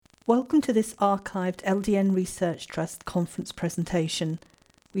Welcome to this archived LDN Research Trust Conference presentation.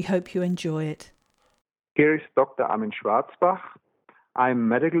 We hope you enjoy it. Here is Dr. Armin Schwarzbach. I'm a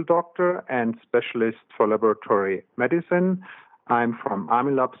medical doctor and specialist for laboratory medicine. I'm from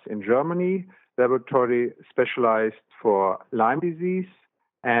Armin Labs in Germany, laboratory specialized for Lyme disease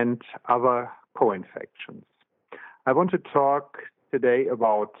and other co-infections. I want to talk today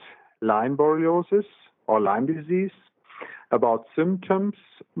about Lyme borreliosis or Lyme disease, about symptoms,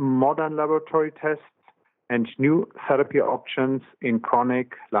 modern laboratory tests, and new therapy options in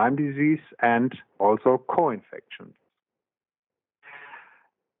chronic Lyme disease and also co-infections.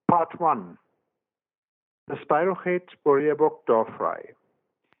 Part 1. The spirochete Borrelia burgdorferi.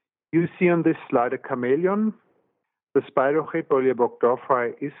 You see on this slide a chameleon. The spirochete Borrelia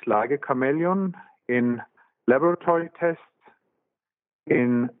burgdorferi is like a chameleon in laboratory tests,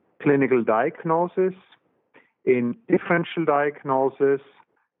 in clinical diagnosis, in differential diagnosis,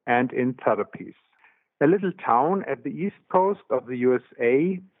 and in therapies. A little town at the east coast of the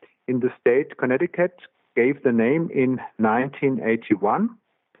USA in the state Connecticut gave the name in 1981,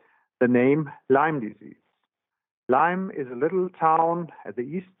 the name Lyme disease. Lyme is a little town at the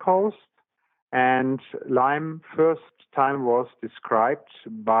east coast, and Lyme first time was described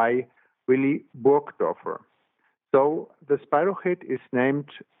by Willy Burgdorfer. So the spirochete is named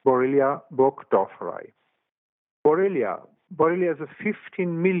Borrelia burgdorferi. Borrelia is a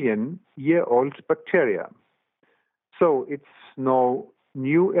 15 million year old bacteria. So it's no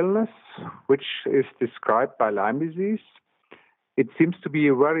new illness, which is described by Lyme disease. It seems to be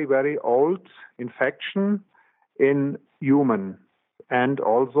a very, very old infection in humans and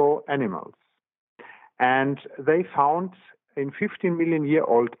also animals. And they found in 15 million year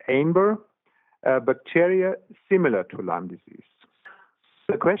old amber bacteria similar to Lyme disease.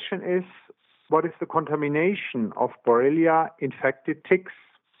 The question is, what is the contamination of Borrelia infected ticks?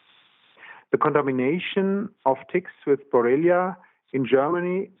 The contamination of ticks with Borrelia in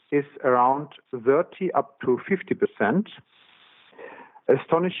Germany is around 30 up to 50%.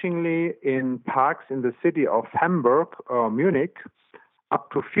 Astonishingly, in parks in the city of Hamburg or Munich, up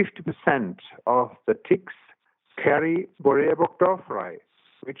to 50% of the ticks carry Borrelia burgdorferi,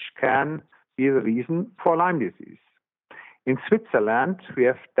 which can be the reason for Lyme disease. In Switzerland, we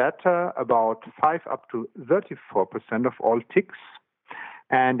have data about 5 up to 34% of all ticks,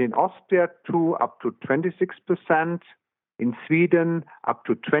 and in Austria, 2 up to 26%, in Sweden, up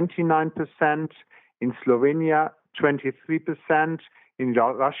to 29%, in Slovenia, 23%, in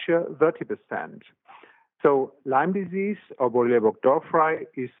Russia, 30%. So Lyme disease or Borrelia burgdorferi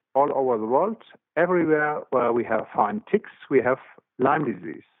is all over the world. Everywhere where we have found ticks, we have Lyme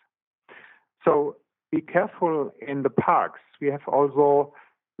disease. So be careful in the parks. We have also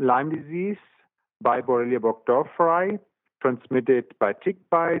Lyme disease by Borrelia burgdorferi, transmitted by tick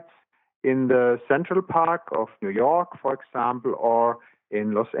bites in the Central Park of New York, for example, or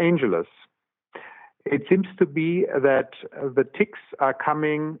in Los Angeles. It seems to be that the ticks are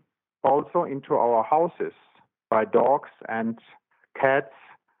coming also into our houses by dogs and cats,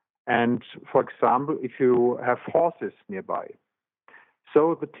 and, for example, if you have horses nearby.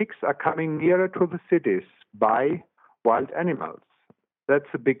 So the ticks are coming nearer to the cities by wild animals. That's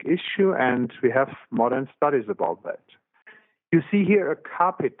a big issue, and we have modern studies about that. You see here a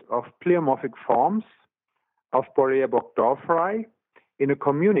carpet of pleomorphic forms of Borrelia burgdorferi in a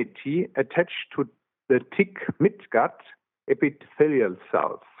community attached to the tick midgut epithelial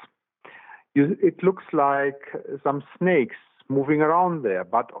cells. It looks like some snakes moving around there,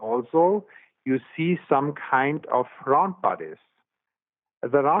 but also you see some kind of round bodies.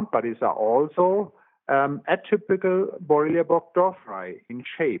 The round bodies are also atypical Borrelia burgdorferi in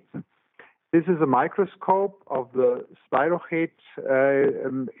shape. This is a microscope of the spirochete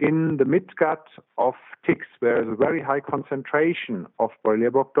in the midgut of ticks, where there is a very high concentration of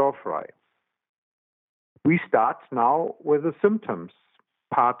Borrelia burgdorferi. We start now with the symptoms,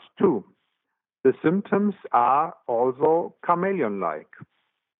 part 2. The symptoms are also chameleon-like.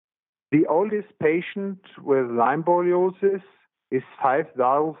 The oldest patient with Lyme borreliosis is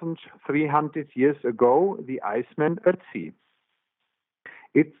 5,300 years ago, the Iceman Ötzi.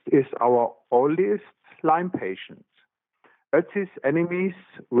 It is our oldest Lyme patient. Ötzi's enemies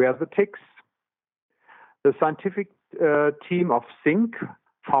were the ticks. The scientific team of Zinc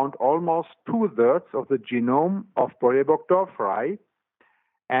found almost 2/3 of the genome of Borrelia burgdorferi,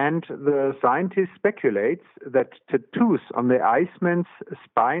 and the scientist speculates that tattoos on the Iceman's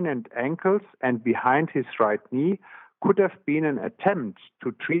spine and ankles and behind his right knee could have been an attempt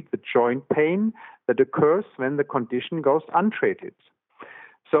to treat the joint pain that occurs when the condition goes untreated.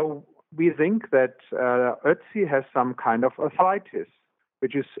 So we think that Ötzi has some kind of arthritis.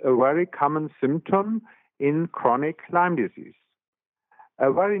 which is a very common symptom in chronic Lyme disease.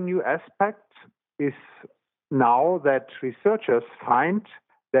 A very new aspect is now that researchers find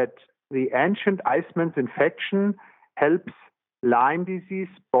that the ancient Iceman's infection helps Lyme disease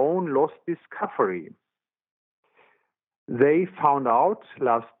bone loss discovery. They found out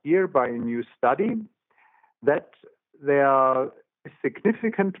last year by a new study that there is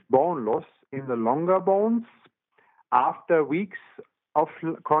significant bone loss in the longer bones after weeks of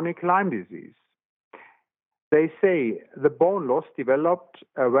chronic Lyme disease. They say the bone loss developed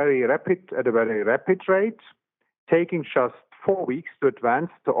at a very rapid rate, taking just 4 weeks to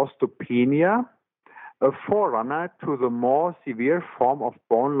advance to osteopenia, a forerunner to the more severe form of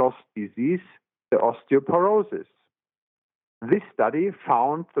bone loss disease, the osteoporosis. This study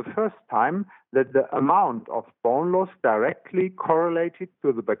found the first time that the amount of bone loss directly correlated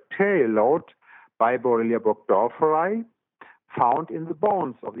to the bacterial load by Borrelia burgdorferi found in the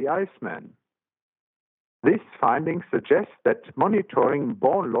bones of the Iceman. This finding suggests that monitoring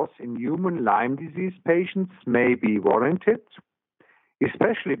bone loss in human Lyme disease patients may be warranted,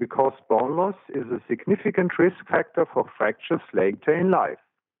 especially because bone loss is a significant risk factor for fractures later in life.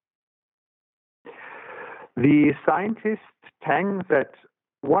 The scientists think that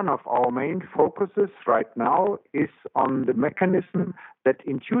one of our main focuses right now is on the mechanism that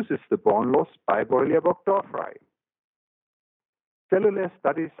induces the bone loss by Borrelia burgdorferi. Cellular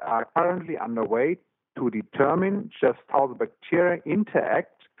studies are currently underway to determine just how the bacteria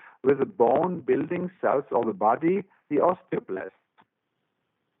interact with the bone-building cells of the body, the osteoblasts.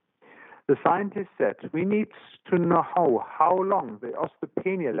 The scientists said we need to know how long the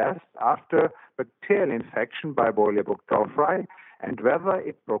osteopenia lasts after bacterial infection by Borrelia burgdorferi and whether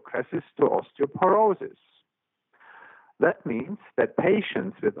it progresses to osteoporosis. That means that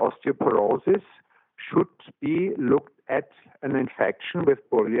patients with osteoporosis should be looked at an infection with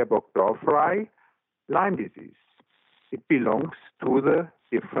Borrelia burgdorferi, Lyme disease. It belongs to the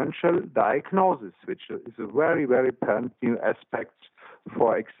differential diagnosis, which is a very, very pertinent new aspect,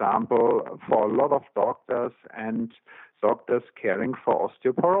 for example, for a lot of doctors and doctors caring for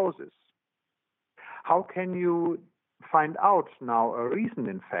osteoporosis. How can you find out now a recent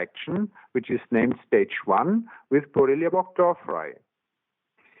infection, which is named stage 1, with Borrelia burgdorferi?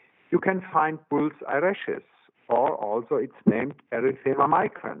 You can find bull's-eye rashes, or also it's named erythema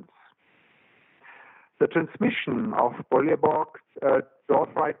migrans. The transmission of Borrelia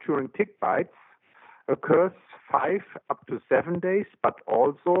burgdorferi during tick bites occurs 5 up to 7 days, but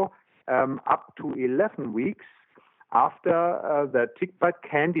also up to 11 weeks after the tick bite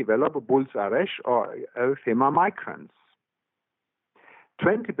can develop a bull's-eye rash or erythema migrans.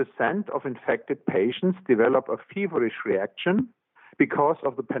 20% of infected patients develop a feverish reaction because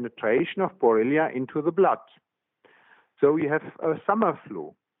of the penetration of Borrelia into the blood. So we have a summer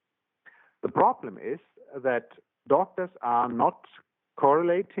flu. The problem is that doctors are not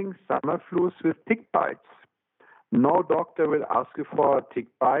correlating summer flus with tick bites. No doctor will ask you for a tick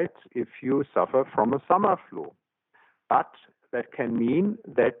bite if you suffer from a summer flu. But that can mean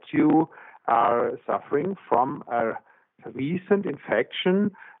that you are suffering from a recent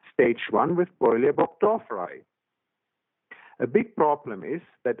infection, stage 1 with Borrelia burgdorferi. A big problem is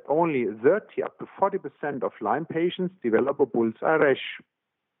that only 30 up to 40% of Lyme patients develop a bull's-eye rash.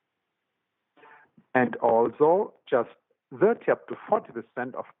 And also, just 30 up to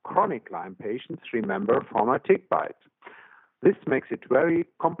 40% of chronic Lyme patients remember from a tick bite. This makes it very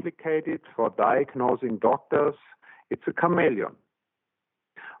complicated for diagnosing doctors. It's a chameleon.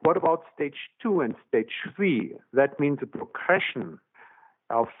 What about stage 2 and stage 3? That means a progression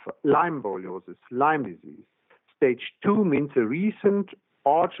of Lyme borreliosis, Lyme disease. Stage 2 means a recent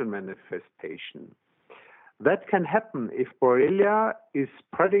organ manifestation. That can happen if Borrelia is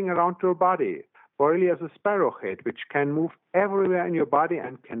spreading around your body. Borrelia is a sparrowhead which can move everywhere in your body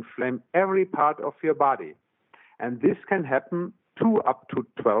and can flame every part of your body. And this can happen 2 up to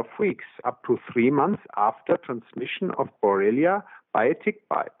 12 weeks, up to 3 months after transmission of Borrelia by a tick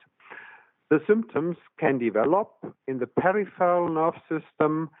bite. The symptoms can develop in the peripheral nerve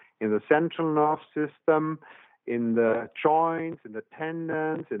system, in the central nerve system, in the joints, in the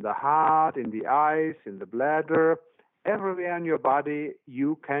tendons, in the heart, in the eyes, in the bladder. Everywhere in your body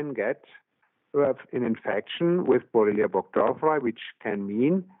you can get an infection with Borrelia burgdorferi, which can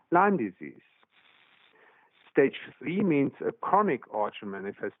mean Lyme disease. Stage 3 means a chronic organ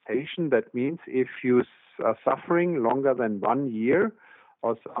manifestation. That means if you are suffering longer than 1 year,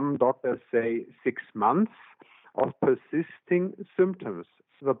 or some doctors say 6 months, of persisting symptoms.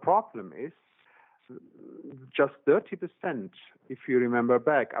 The problem is just 30%, if you remember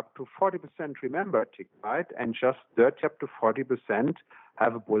back, up to 40% remember tick bite, and just 30 up to 40%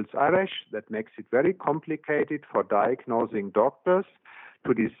 have a bullseye rash. That makes it very complicated for diagnosing doctors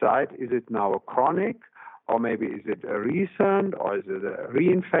to decide, is it now a chronic, or maybe is it a recent, or is it a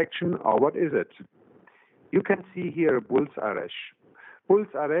reinfection, or what is it? You can see here a bullseye rash.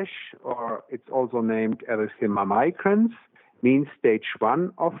 Bullseye rash, or it's also named erythema migrans, means stage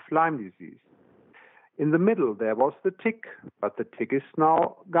 1 of Lyme disease. In the middle, there was the tick, but the tick is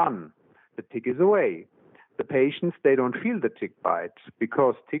now gone. The tick is away. The patients, they don't feel the tick bite,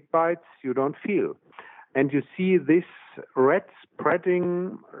 because tick bites you don't feel. And you see this red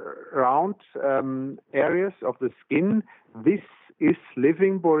spreading around areas of the skin. This is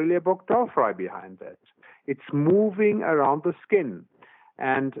living Borrelia burgdorferi behind that. It's moving around the skin.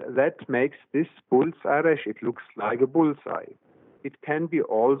 And that makes this bullseye rash. It looks like a bullseye. It can be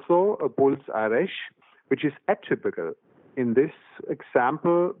also a bullseye rash, which is atypical. In this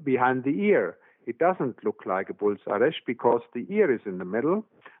example, behind the ear, it doesn't look like a bullseye rash because the ear is in the middle.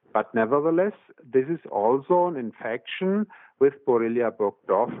 But nevertheless, this is also an infection with Borrelia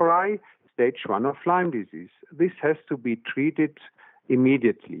burgdorferi, stage 1 of Lyme disease. This has to be treated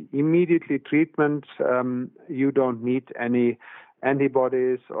immediately. Immediately treatment, you don't need any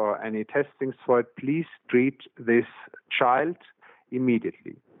antibodies or any testings for it. Please treat this child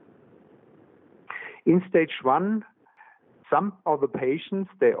immediately. In stage 1, some of the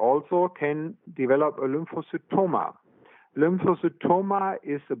patients, they also can develop a lymphocytoma. Lymphocytoma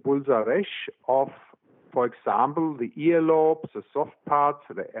is a bullseye rash of, for example, the earlobes, the soft parts,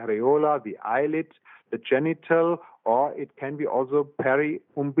 the areola, the eyelid, the genital, or it can be also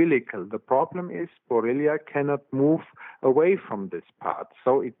periumbilical. The problem is Borrelia cannot move away from this part.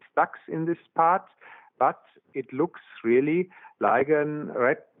 So it stuck in this part, but it looks really like an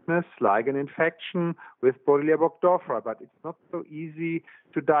redness, like an infection with Borrelia burgdorferi, but it's not so easy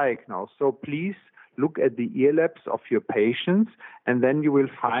to diagnose. So please look at the ear labs of your patients, and then you will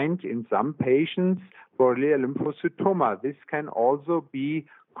find in some patients Borrelia lymphocytoma. This can also be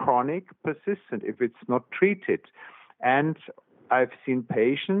chronic, persistent if it's not treated. And I've seen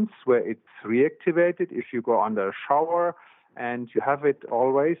patients where it's reactivated if you go under a shower, and you have it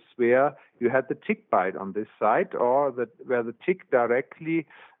always where you had the tick bite on this side, or where the tick directly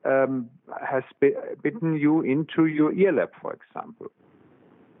has bitten you into your ear lab, for example.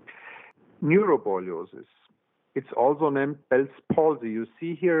 Neuroborreliosis. It's also named Bell's palsy. You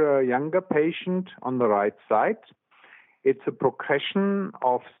see here a younger patient on the right side. It's a progression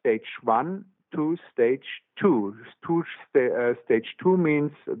of stage 1 to stage 2. Stage 2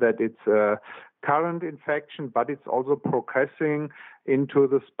 means that it's a current infection, but it's also progressing into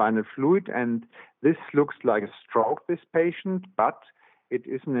the spinal fluid. And this looks like a stroke, this patient, but it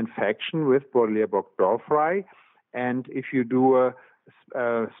is an infection with Borrelia burgdorferi. And if you do a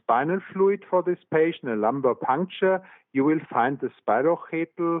spinal fluid for this patient, a lumbar puncture, you will find the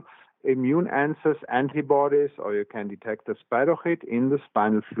spirochetal immune answers, antibodies, or you can detect the spirochete in the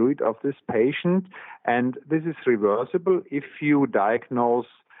spinal fluid of this patient. And this is reversible if you diagnose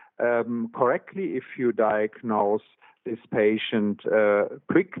correctly, if you diagnose this patient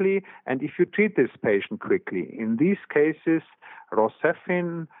quickly, and if you treat this patient quickly. In these cases,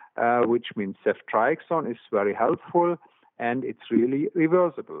 Rocephin, which means ceftriaxone, is very helpful, and it's really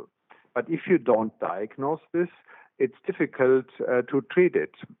reversible. But if you don't diagnose this, it's difficult to treat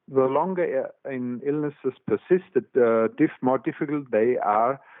it. The longer illnesses persist, the more difficult they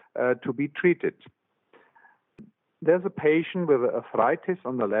are to be treated. There's a patient with arthritis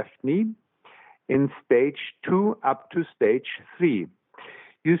on the left knee in stage 2 up to stage 3.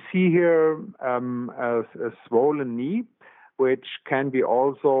 You see here a swollen knee, which can be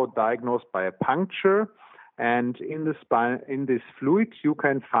also diagnosed by a puncture. And in the spine, in this fluid, you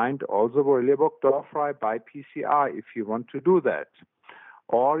can find also Borrelia burgdorferi by PCR if you want to do that.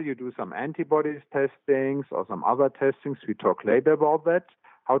 Or you do some antibodies testings or some other testings. We talk later about that,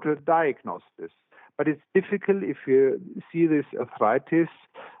 how to diagnose this. But it's difficult if you see this arthritis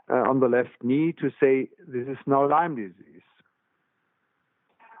on the left knee to say this is now Lyme disease.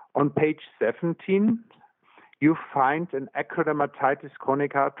 On page 17, you find an acrodermatitis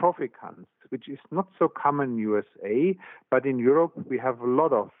chronica atropicans, which is not so common in USA, but in Europe we have a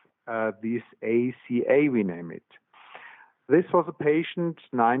lot of these ACA, we name it. This was a patient,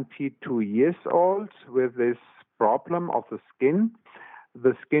 92 years old, with this problem of the skin.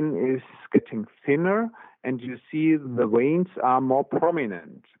 The skin is getting thinner, and you see the veins are more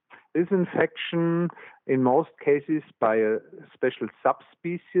prominent. This infection, in most cases, by a special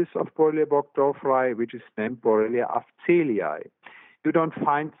subspecies of Borrelia burgdorferi, which is named Borrelia afzelii. You don't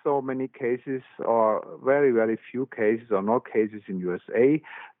find so many cases, or very, very few cases, or no cases in USA.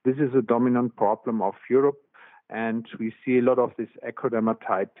 This is a dominant problem of Europe, and we see a lot of this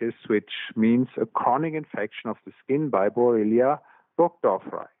ectodermatitis, which means a chronic infection of the skin by Borrelia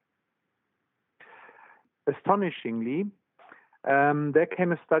burgdorferi. Astonishingly, there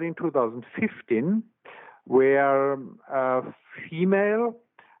came a study in 2015 where a female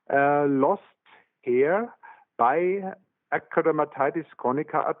lost hair by ectodermatitis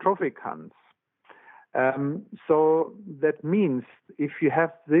chronica atrophicans. So that means if you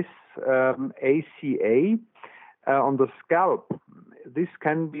have this ACA on the scalp, this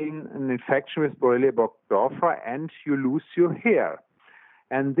can be an infection with Borrelia burgdorferi and you lose your hair.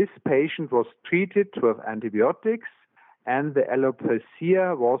 And this patient was treated with antibiotics and the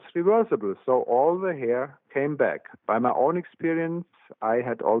alopecia was reversible. So all the hair came back. By my own experience, I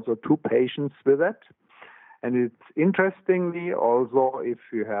had also 2 patients with that. And it's interestingly also if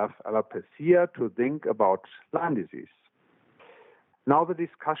you have alopecia to think about Lyme disease. Now the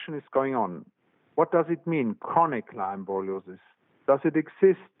discussion is going on. What does it mean, chronic Lyme borreliosis? Does it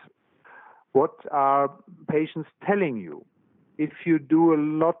exist? What are patients telling you? If you do a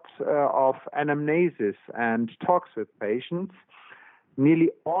lot of anamnesis and talks with patients, nearly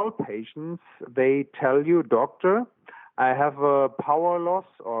all patients, they tell you, doctor, I have a power loss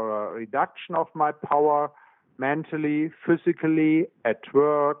or a reduction of my power mentally, physically, at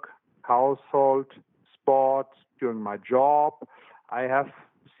work, household, sport, during my job. I have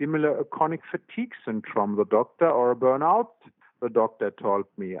similar chronic fatigue syndrome, the doctor, or a burnout. The doctor told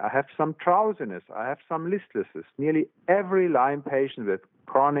me I have some drowsiness, I have some listlessness. Nearly every Lyme patient with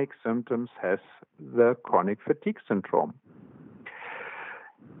chronic symptoms has the chronic fatigue syndrome.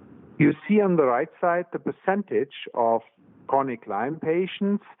 You see on the right side the percentage of chronic Lyme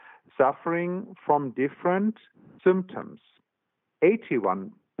patients suffering from different symptoms. 81%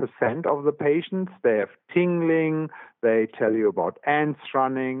 of the patients, they have tingling, they tell you about ants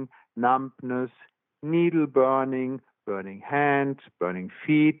running, numbness, needle burning, burning hand, burning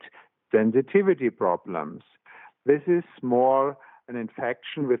feet, sensitivity problems. This is more an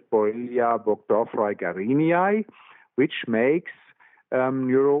infection with Borrelia burgdorferi garinii, which makes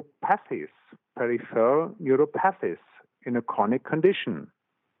neuropathies, peripheral neuropathies in a chronic condition.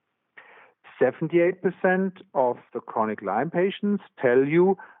 78% of the chronic Lyme patients tell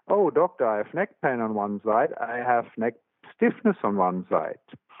you, oh, doctor, I have neck pain on one side, I have neck stiffness on one side.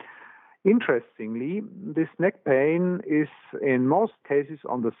 Interestingly, this neck pain is in most cases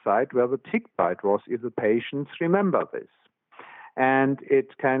on the side where the tick bite was, if the patients remember this. And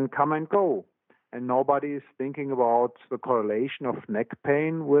it can come and go. And nobody is thinking about the correlation of neck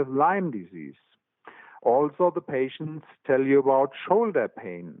pain with Lyme disease. Also, the patients tell you about shoulder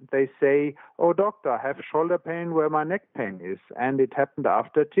pain. They say, oh, doctor, I have shoulder pain where my neck pain is, and it happened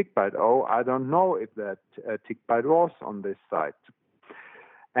after a tick bite. Oh, I don't know if that tick bite was on this side.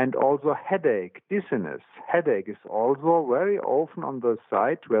 And also headache, dizziness. Headache is also very often on the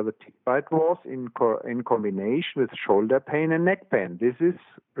side where the tick bite was in combination with shoulder pain and neck pain. This is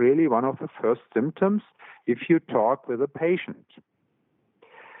really one of the first symptoms if you talk with a patient.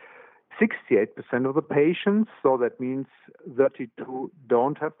 68% of the patients, so that means 32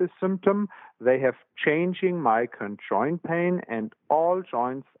 don't have this symptom, they have changing migraine joint pain and all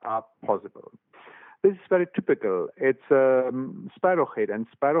joints are possible. This is very typical. It's spirochete, and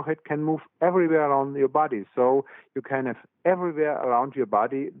spirochete can move everywhere around your body. So you can have everywhere around your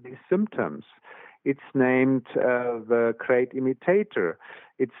body these symptoms. It's named the great imitator.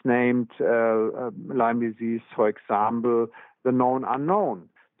 It's named Lyme disease, for example, the known unknown.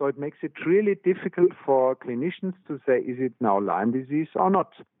 So it makes it really difficult for clinicians to say, is it now Lyme disease or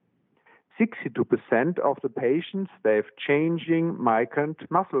not? 62% of the patients, they have changing migrant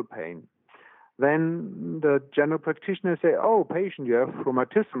muscle pain. Then the general practitioner say, oh, patient, you have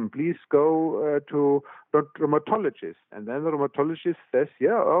rheumatism. Please go to the rheumatologist. And then the rheumatologist says,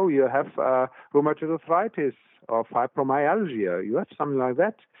 yeah, oh, you have rheumatoid arthritis or fibromyalgia. You have something like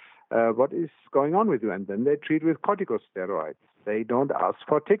that. What is going on with you? And then they treat with corticosteroids. They don't ask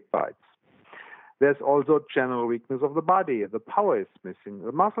for tick bites. There's also general weakness of the body. The power is missing.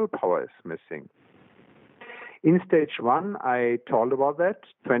 The muscle power is missing. In stage 1, I told about that.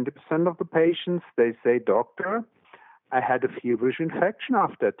 20% of the patients, they say, doctor, I had a feverish infection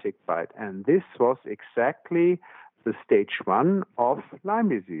after a tick bite. And this was exactly the stage 1 of Lyme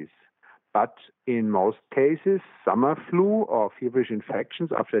disease. But in most cases, summer flu or feverish infections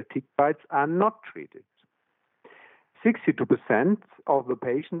after tick bites are not treated. 62% of the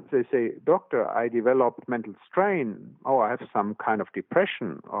patients, they say, doctor, I developed mental strain. Oh, I have some kind of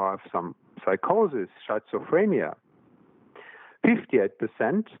depression or I have some psychosis, schizophrenia. 58%,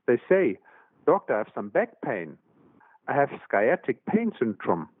 they say, doctor, I have some back pain. I have sciatic pain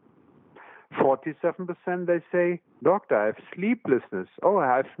syndrome. 47% they say, doctor, I have sleeplessness. Oh,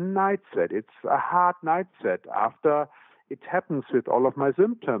 I have night sweat. It's a hard night sweat after it happens with all of my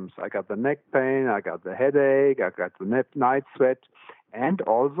symptoms. I got the neck pain, I got the headache, I got the night sweat, and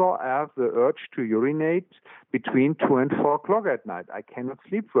also I have the urge to urinate between 2 and 4 o'clock at night. I cannot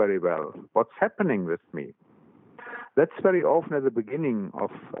sleep very well. What's happening with me? That's very often at the beginning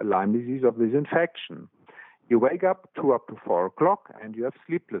of Lyme disease, of this infection. You wake up 2 up to 4 o'clock and you have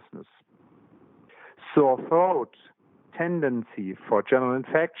sleeplessness. Sore throat, tendency for general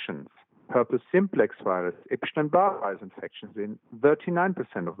infections, herpes simplex virus, Epstein-Barr virus infections in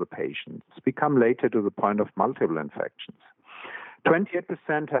 39% of the patients become later to the point of multiple infections.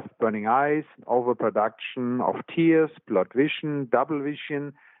 28% have burning eyes, overproduction of tears, blurred vision, double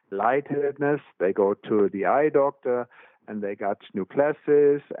vision, lightheadedness. They go to the eye doctor and they got new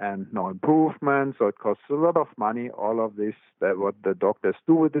glasses and no improvement. So it costs a lot of money, all of this, what the doctors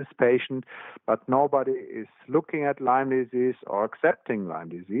do with this patient. But nobody is looking at Lyme disease or accepting Lyme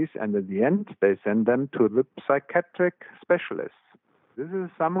disease. And in the end, they send them to the psychiatric specialists. This is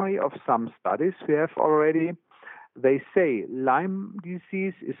a summary of some studies we have already. They say Lyme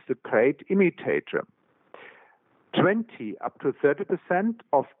disease is the great imitator. 20 up to 30%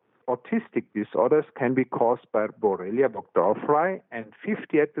 of autistic disorders can be caused by Borrelia burgdorferi and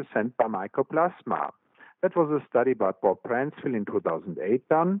 58% by Mycoplasma. That was a study by Bob Bransfield in 2008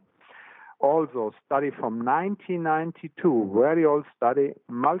 done. Also, a study from 1992, very old study,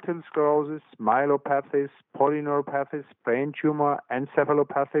 multiple sclerosis, myelopathies, polyneuropathies, brain tumor,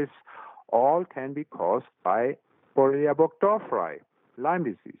 encephalopathies, all can be caused by Borrelia burgdorferi, Lyme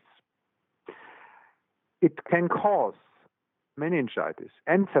disease. It can cause meningitis,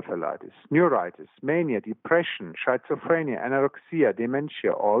 encephalitis, neuritis, mania, depression, schizophrenia, anorexia,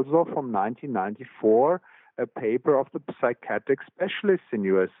 dementia. Also from 1994, a paper of the psychiatric specialists in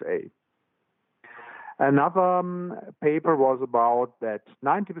USA. Another paper was about that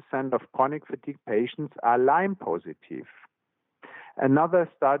 90% of chronic fatigue patients are Lyme positive. Another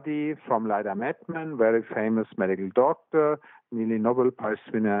study from Lyda Medman, very famous medical doctor, nearly Nobel Prize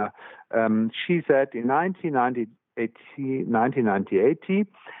winner, she said in 1980,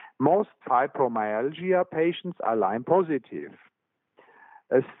 most fibromyalgia patients are Lyme positive.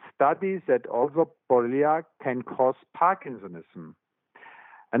 A study that also Borrelia can cause Parkinsonism.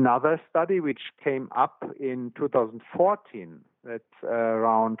 Another study which came up in 2014, that's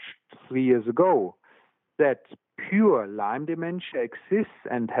around 3 years ago, that pure Lyme dementia exists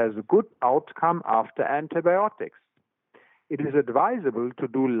and has a good outcome after antibiotics. It is advisable to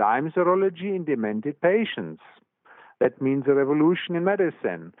do Lyme serology in demented patients. That means a revolution in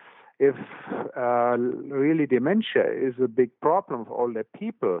medicine. If really dementia is a big problem for older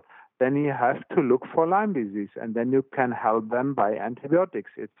people, then you have to look for Lyme disease, and then you can help them by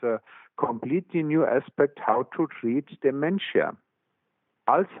antibiotics. It's a completely new aspect how to treat dementia,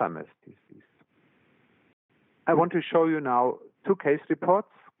 Alzheimer's disease. I want to show you now 2 case reports.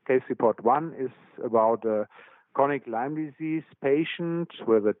 Case report 1 is about a chronic Lyme disease patient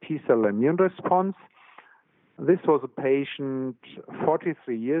with a T-cell immune response. This was a patient,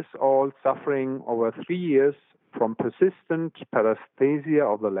 43 years old, suffering over 3 years from persistent paresthesia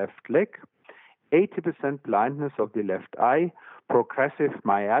of the left leg, 80% blindness of the left eye, progressive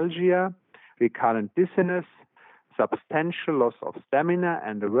myalgia, recurrent dizziness, substantial loss of stamina,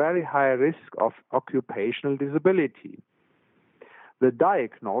 and a very high risk of occupational disability. The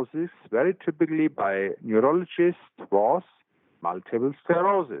diagnosis, very typically by neurologist, was multiple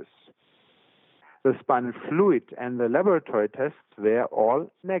sclerosis. The spinal fluid and the laboratory tests were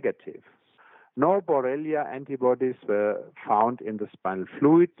all negative. No Borrelia antibodies were found in the spinal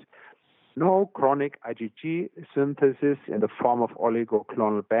fluid. No chronic IgG synthesis in the form of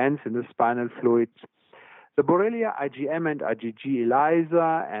oligoclonal bands in the spinal fluid. The Borrelia IgM and IgG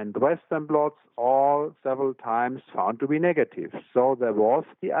ELISA and Western blots all several times found to be negative. So there was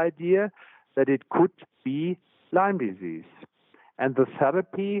the idea that it could be Lyme disease. And the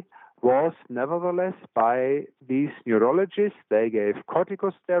therapy was nevertheless by these neurologists. They gave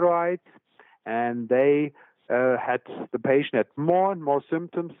corticosteroids, and they the patient had more and more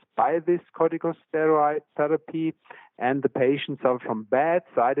symptoms by this corticosteroid therapy, and the patient suffered from bad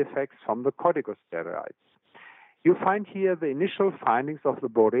side effects from the corticosteroids. You find here the initial findings of the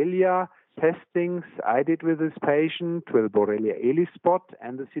Borrelia testings I did with this patient with Borrelia ELISpot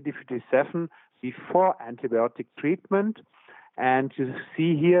and the CD57 before antibiotic treatment. And you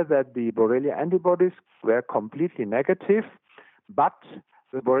see here that the Borrelia antibodies were completely negative, but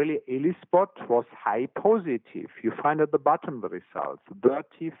the Borrelia ELISpot was high positive. You find at the bottom the results,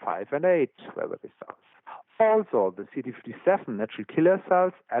 30, 5, and 8 were the results. Also, the CD57 natural killer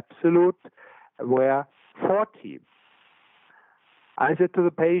cells, absolute, were 40. I said to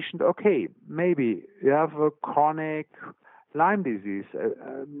the patient, okay, maybe you have a chronic Lyme disease,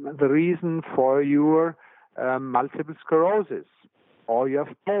 the reason for your multiple sclerosis, or you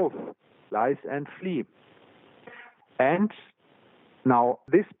have both, lice and flea. And now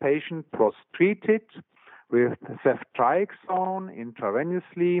this patient was treated with ceftriaxone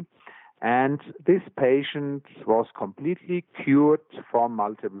intravenously, and this patient was completely cured from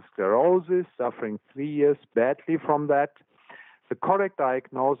multiple sclerosis, suffering 3 years badly from that. The correct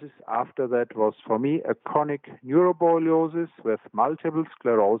diagnosis after that was, for me, a chronic neuroborreliosis with multiple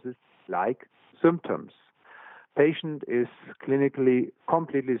sclerosis-like symptoms. Patient is clinically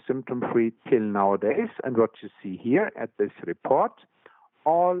completely symptom-free till nowadays, and what you see here at this report,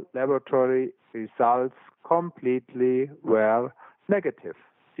 all laboratory results completely were negative.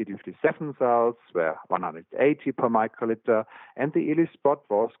 CD57 cells were 180 per microliter, and the ELISpot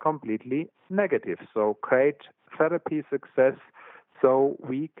was completely negative. So great therapy success, so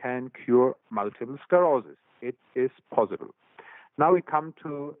we can cure multiple sclerosis. It is possible. Now we come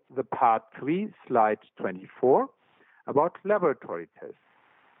to the part 3, slide 24, about laboratory tests.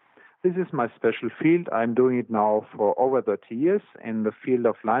 This is my special field. I'm doing it now for over 30 years. In the field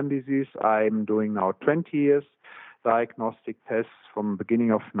of Lyme disease, I'm doing now 20 years. Diagnostic tests from the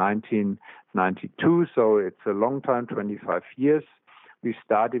beginning of 1992, so it's a long time, 25 years. We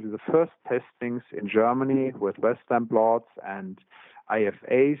started with the first testings in Germany with Western blots and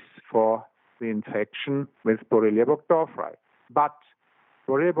IFAs for the infection with Borrelia burgdorferi. But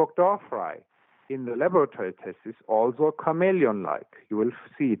Borrelia burgdorferi in the laboratory test is also chameleon-like. You will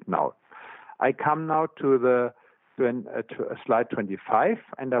see it now. I come now to slide 25,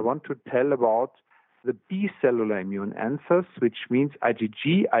 and I want to tell about the B-cellular immune answers, which means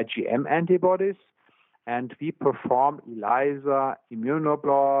IgG, IgM antibodies, and we perform ELISA,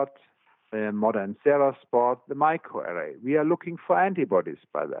 immunoblot, the modern SeraSpot, the microarray. We are looking for antibodies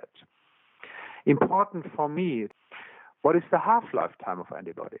by that. Important for me, what is the half-life time of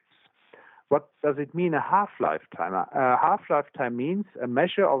antibodies? What does it mean, a half-life time? A half-life time means a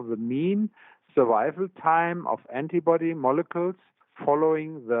measure of the mean survival time of antibody molecules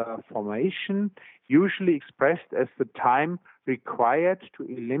following the formation, usually expressed as the time required to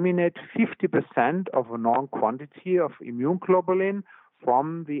eliminate 50% of a known quantity of immune globulin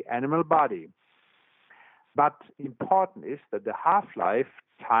from the animal body. But important is that the half-life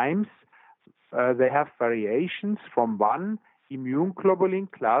times, they have variations from one immune globulin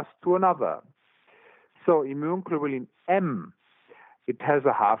class to another. So immune globulin M, it has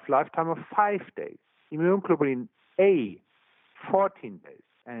a half-life time of 5 days. Immune globulin A, 14 days.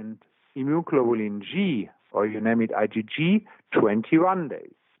 And immune globulin G, or you name it IgG, 21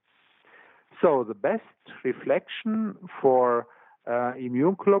 days. So the best reflection for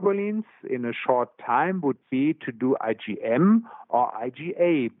immune globulins in a short time would be to do IgM or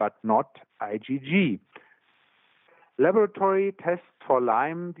IgA, but not IgG. Laboratory tests for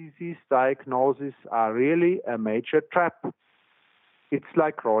Lyme disease diagnosis are really a major trap. It's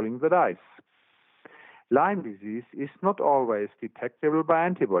like rolling the dice. Lyme disease is not always detectable by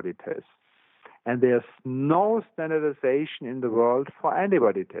antibody tests, and there's no standardization in the world for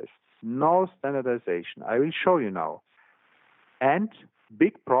antibody tests. No standardization. I will show you now. And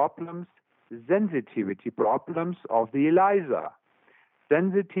big problems, sensitivity problems of the ELISA.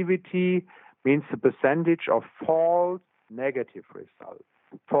 Sensitivity means the percentage of false negative results.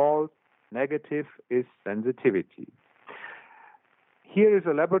 False negative is sensitivity. Here is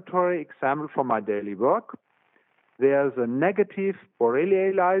a laboratory example from my daily work. There's a negative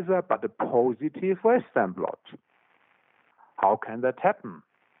Borrelia ELISA, but a positive Western blot. How can that happen?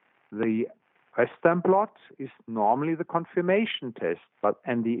 The Western blot is normally the confirmation test,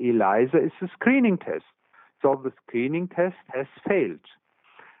 and the ELISA is the screening test. So the screening test has failed.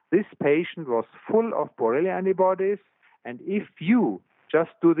 This patient was full of Borrelia antibodies, and if you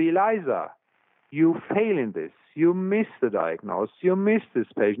just do the ELISA, you fail in this. You miss the diagnosis. You miss this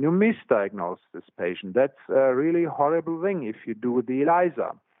patient. You misdiagnose this patient. That's a really horrible thing if you do the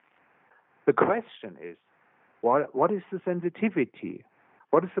ELISA. The question is, what is the sensitivity?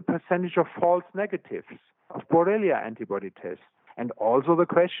 What is the percentage of false negatives of Borrelia antibody tests? And also the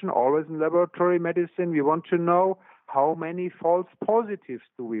question, always in laboratory medicine, we want to know how many false positives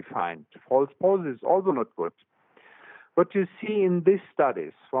do we find. False positives also not good. What you see in these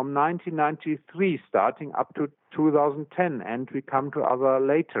studies from 1993 starting up to 2010, and we come to other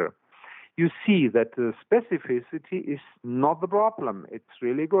later, you see that the specificity is not the problem. It's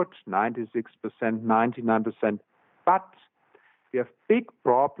really good, 96%, 99%. But We have big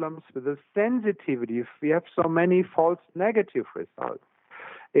problems with the sensitivity if we have so many false negative results.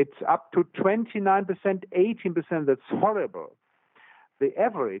 It's up to 29%, 18%. That's horrible. The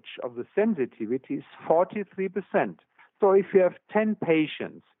average of the sensitivity is 43%. So if you have 10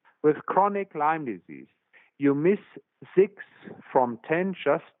 patients with chronic Lyme disease, you miss 6 from 10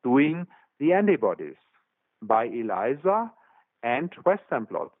 just doing the antibodies by ELISA and Western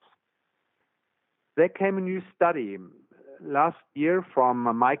blots. There came a new study last year from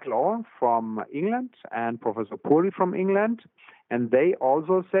Michael Orr from England and Professor Puri from England, and they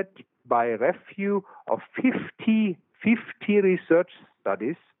also said by review of 50 research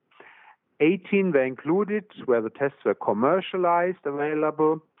studies, 18 were included where the tests were commercialized,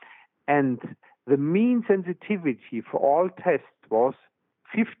 available, and the mean sensitivity for all tests was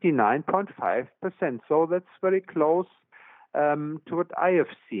 59.5%. So that's very close to what I have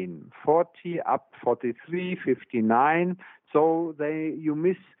seen, 40 up 43, 59. So you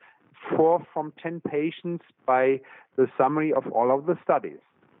miss 4 from 10 patients by the summary of all of the studies.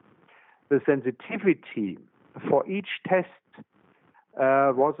 The sensitivity for each test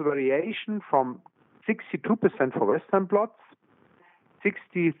was a variation from 62% for Western blots,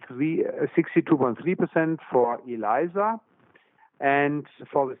 62.3% for ELISA, and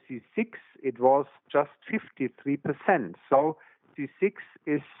for the C6 it was just 53%. So C6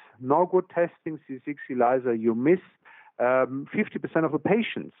 is no good testing. C6 ELISA, you miss 50% of the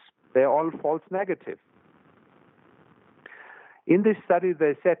patients. They're all false negative. In this study,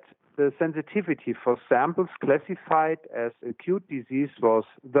 they said the sensitivity for samples classified as acute disease was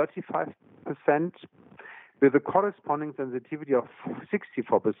 35%, with a corresponding sensitivity of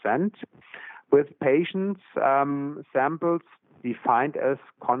 64%, with patients' samples defined as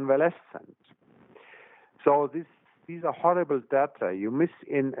convalescent. So these are horrible data. You miss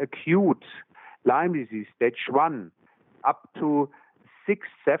in acute Lyme disease, stage 1, up to 6,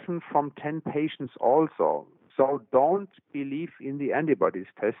 7 from 10 patients also. So don't believe in the antibodies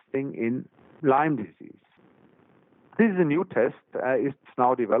testing in Lyme disease. This is a new test. It's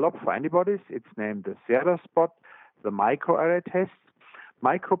now developed for antibodies. It's named the Schwarzbach, the microarray test.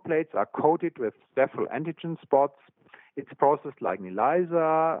 Microplates are coated with several antigen spots. It's processed like an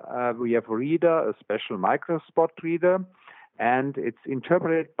ELISA. We have a reader, a special microspot reader, and it's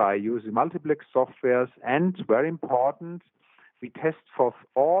interpreted by using multiplex softwares. And very important, we test for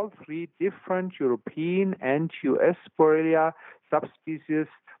all 3 different European and US Borrelia subspecies,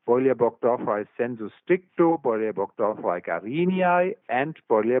 Borrelia burgdorferi sensu stricto, Borrelia burgdorferi garinii, and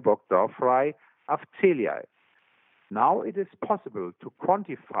Borrelia burgdorferi afzelii. Now it is possible to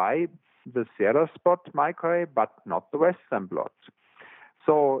quantify the Schwarzbach microarray, but not the Western blot.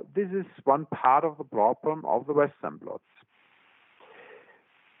 So this is one part of the problem of the Western blots.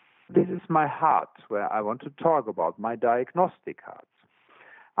 This is my heart, where I want to talk about my diagnostic heart.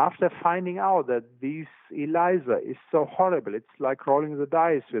 After finding out that this ELISA is so horrible, it's like rolling the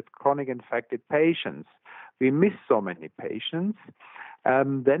dice with chronic infected patients. We miss so many patients.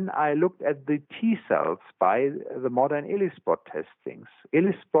 Then I looked at the T cells by the modern ELISpot testings.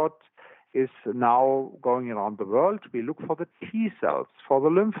 ELISpot is now going around the world. We look for the T cells, for the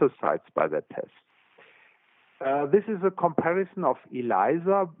lymphocytes by that test. This is a comparison of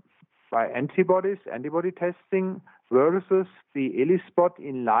ELISA by antibody testing versus the ELISpot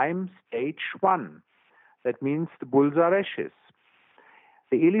in Lyme stage 1. That means the bullseye rashes.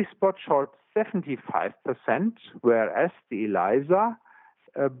 The ELISpot showed 75%, whereas the ELISA,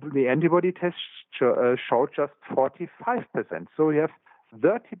 the antibody test showed just 45%. So we have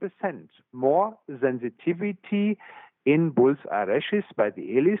 30% more sensitivity in bullseye rashes by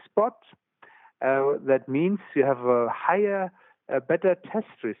the ELISpot. That means you have a better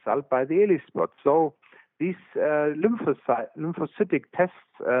test result by the ELISpot. So these lymphocytic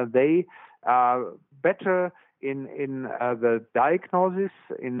tests, they are better in the diagnosis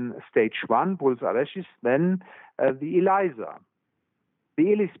in stage 1 bullseye rashes than the ELISA. The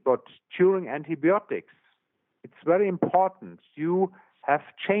ELISpot during antibiotics, it's very important. You have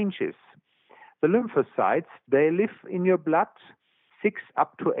changes. The lymphocytes, they live in your blood 6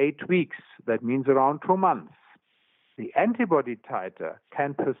 up to 8 weeks. That means around 2 months. The antibody titer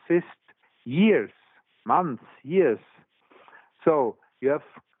can persist years, months, years. So you have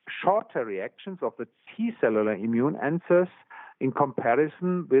shorter reactions of the T cellular immune answers in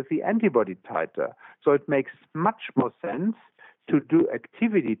comparison with the antibody titer. So it makes much more sense to do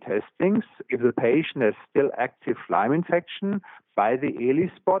activity testings if the patient has still active Lyme infection by the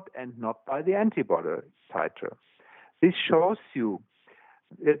ELISpot and not by the antibody titer. This shows you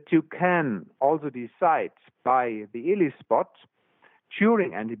that you can also decide by the ELISpot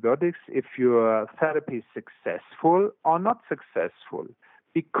during antibiotics if your therapy is successful or not successful.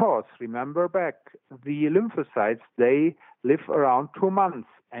 Because, remember back, the lymphocytes, they live around 2 months.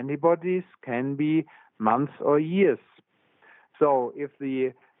 Antibodies can be months or years. So if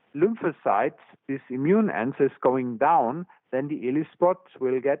the lymphocytes, this immune answer is going down, then the ELISpot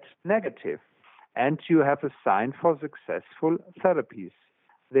will get negative. And you have a sign for successful therapies.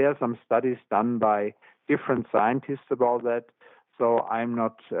 There are some studies done by different scientists about that. So I'm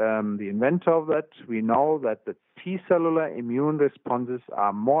not the inventor of that. We know that the T-cellular immune responses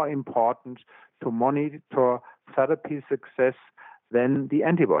are more important to monitor therapy success than the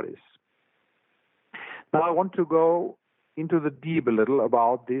antibodies. Now I want to go into the deep a little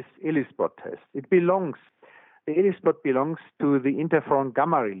about this ELISpot test. The ELISpot belongs to the interferon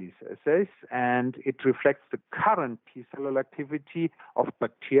gamma release assays, and it reflects the current T-cellular activity of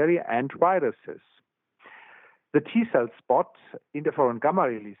bacteria and viruses. The T-cell spot interferon gamma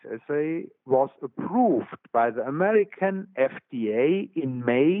release assay was approved by the American FDA in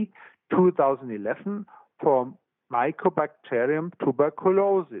May 2011 for Mycobacterium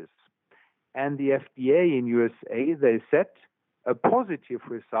tuberculosis. And the FDA in USA, they said a positive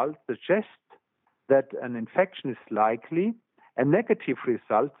result suggests that an infection is likely, a negative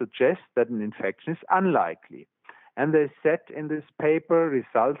result suggests that an infection is unlikely. And they said in this paper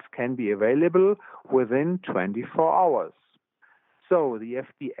results can be available within 24 hours. So the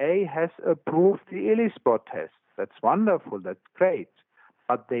FDA has approved the ELISpot test. That's wonderful, that's great.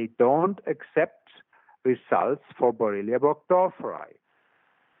 But they don't accept results for Borrelia burgdorferi.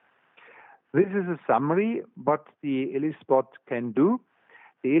 This is a summary what the ELISpot can do.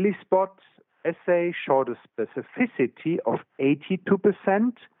 The ELISpot assay showed a specificity of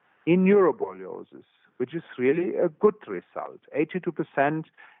 82% in neuroborreliosis, which is really a good result. 82%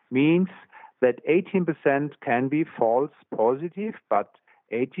 means that 18% can be false positive, but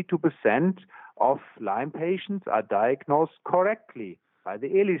 82% of Lyme patients are diagnosed correctly by the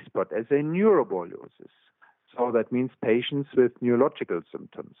ELISpot as a neuroborreliosis. So that means patients with neurological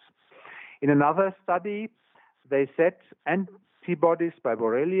symptoms. In another study, they said antibodies by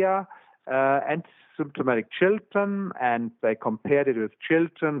Borrelia and symptomatic children, and they compared it with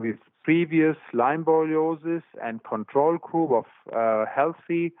children with previous Lyme borreliosis and control group of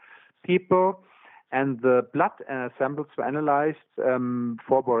healthy people. And the blood samples were analyzed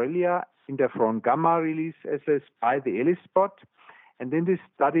for Borrelia interferon gamma release assays by the ELISpot. And in this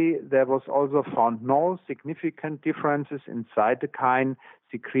study, there was also found no significant differences in cytokine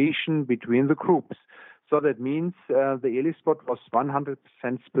secretion between the groups. So that means the ELISpot was 100%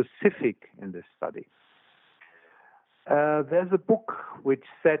 specific in this study. There's a book which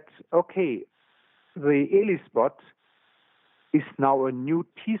said, okay, the ELISpot is now a new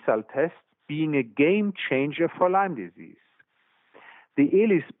T-cell test being a game changer for Lyme disease. The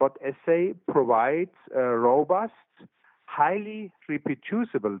ELISpot assay provides robust, highly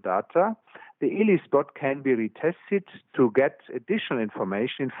reproducible data. The ELISpot can be retested to get additional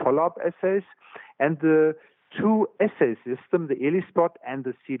information in follow-up assays, and the two assay systems, the ELISpot and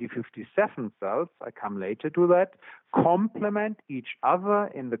the CD57 cells, I come later to that, complement each other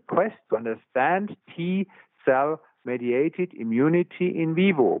in the quest to understand T-cell mediated immunity in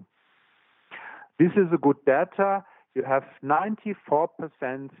vivo. This is a good data. You have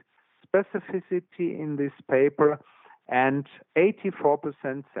 94% specificity in this paper and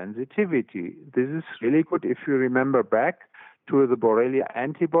 84% sensitivity. This is really good if you remember back to the Borrelia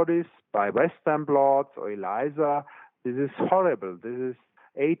antibodies by Western blots or ELISA. This is horrible. This is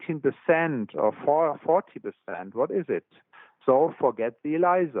 18% or 40%. What is it? So forget the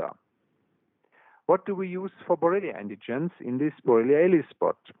ELISA. What do we use for Borrelia antigens in this Borrelia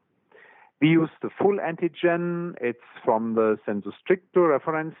ELISpot? We use the full antigen. It's from the sensu stricto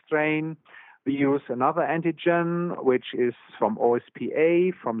reference strain. We use another antigen, which is from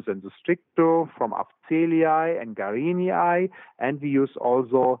OSPA, from sensu stricto, from Afzelii and Garinii, and we use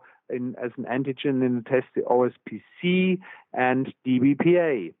also as an antigen in the test the OSPC and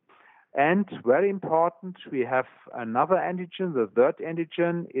DBPA. And very important, we have another antigen. The third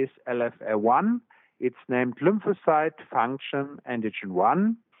antigen is LFA1. It's named lymphocyte function antigen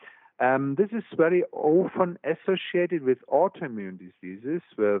 1. This is very often associated with autoimmune diseases,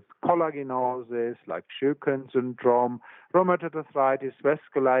 with collagenoses like Sjögren's syndrome, rheumatoid arthritis,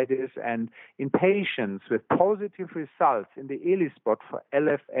 vasculitis, and in patients with positive results in the ELISpot for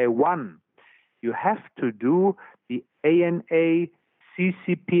LFA1, you have to do the ANA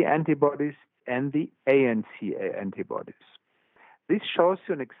CCP antibodies and the ANCA antibodies. This shows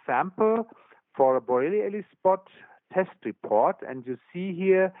you an example for a Borrelia ELISpot test report, and you see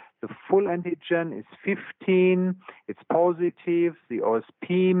here the full antigen is 15, it's positive, the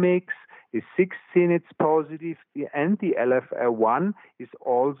OSP mix is 16, it's positive, and the LFR1 is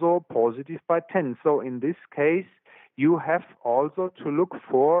also positive by 10. So in this case, you have also to look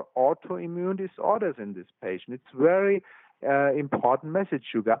for autoimmune disorders in this patient. It's very important message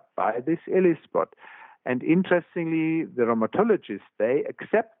you got by this ELISpot. And interestingly, the rheumatologists, they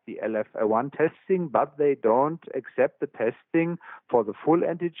accept the LFR1 testing, but they don't accept the testing for the full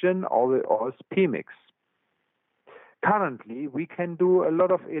antigen or the OSP mix. Currently, we can do a lot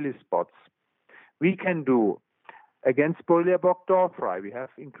of ELISpots. We can do against Borrelia burgdorferi. We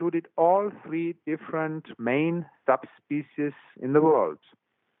have included all 3 different main subspecies in the world.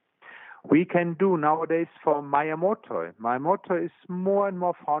 We can do nowadays for myomotoi. Myomotoi is more and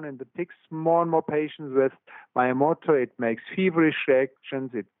more found in the ticks, more and more patients with myomotoi. It makes feverish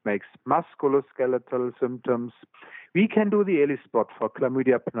reactions, it makes musculoskeletal symptoms. We can do the ELISpot for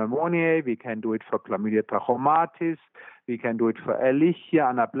Chlamydia pneumoniae, we can do it for Chlamydia trachomatis, we can do it for Ehrlichia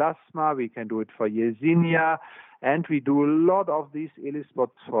anaplasma, we can do it for Yersinia, and we do a lot of these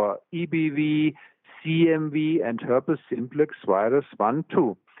ELISpots for EBV, CMV, and herpes simplex virus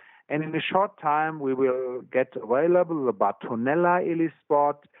 1-2. And in a short time, we will get available the Bartonella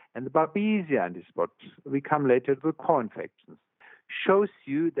ELISpot and the Babesia ELISpot. We come later to the co-infections. Shows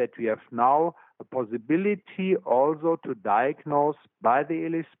you that we have now a possibility also to diagnose by the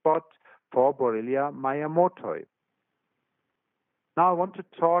ELISpot for Borrelia myomotoi. Now I want to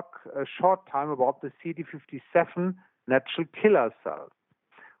talk a short time about the CD57 natural killer cells.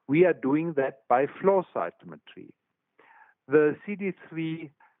 We are doing that by flow cytometry. The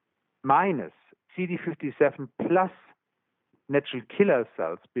CD3 minus CD57 plus natural killer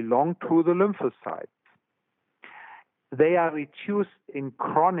cells belong to the lymphocytes. They are reduced in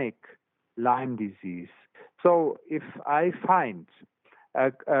chronic Lyme disease. So if I find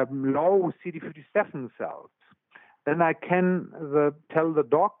a low CD57 cells, then I can tell the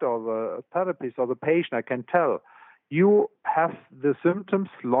doctor or the therapist or the patient, I can tell, you have the symptoms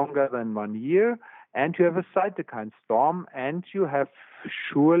longer than 1 year, and you have a cytokine storm, and you have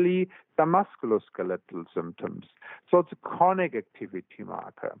surely some musculoskeletal symptoms. So it's a chronic activity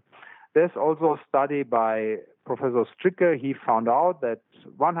marker. There's also a study by Professor Stricker. He found out that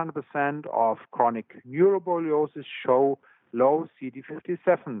 100% of chronic neuroborreliosis show low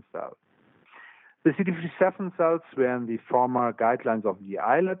CD57 cells. The CD57 cells were in the former guidelines of the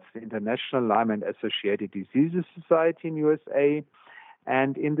ILATS, the International Lyme and Associated Diseases Society in USA.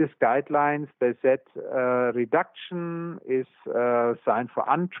 And in these guidelines, they said reduction is a sign for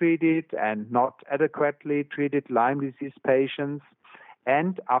untreated and not adequately treated Lyme disease patients.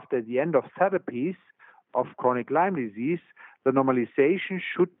 And after the end of therapies of chronic Lyme disease, the normalization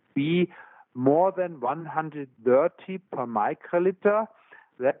should be more than 130 per microliter.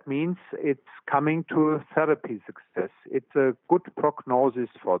 That means it's coming to therapy success. It's a good prognosis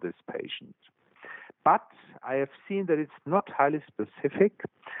for this patient. But I have seen that it's not highly specific.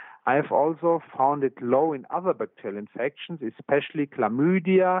 I have also found it low in other bacterial infections, especially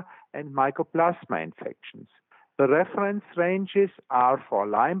chlamydia and mycoplasma infections. The reference ranges are for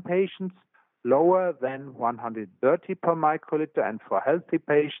Lyme patients lower than 130 per microliter and for healthy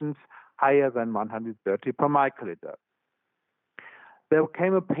patients higher than 130 per microliter. There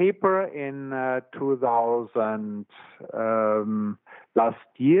came a paper in 2016, last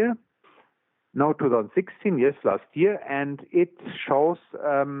year, and it shows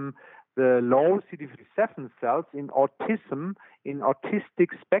the low CD57 cells in autism, in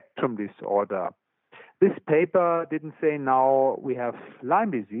autistic spectrum disorder. This paper didn't say now we have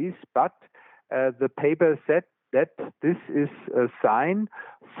Lyme disease, but the paper said that this is a sign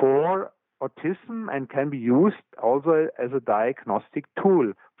for autism and can be used also as a diagnostic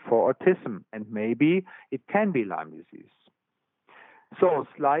tool for autism, and maybe it can be Lyme disease. So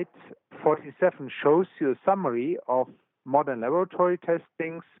slide 47 shows you a summary of modern laboratory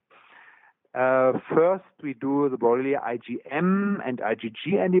testings. First, we do the Borrelia IgM and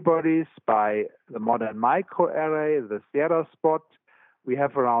IgG antibodies by the modern microarray, the SeraSpot. We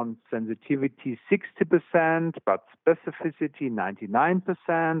have around sensitivity 60%, but specificity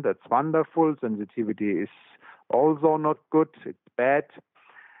 99%. That's wonderful. Sensitivity is also not good. It's bad.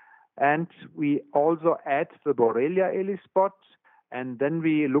 And we also add the Borrelia ELISpot, and then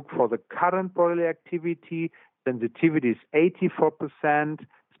we look for the current Borrelia activity. Sensitivity is 84%.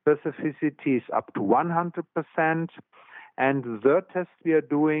 Specificity is up to 100%. And the third test we are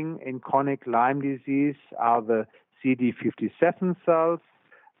doing in chronic Lyme disease are the CD57 cells.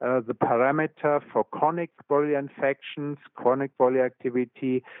 the parameter for chronic Borrelia infections, chronic Borrelia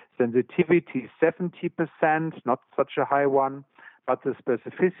activity. Sensitivity 70%, not such a high one, but the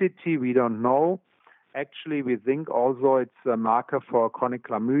specificity we don't know. Actually, we think also it's a marker for chronic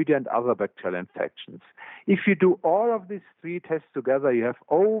chlamydia and other bacterial infections. If you do all of these three tests together, you have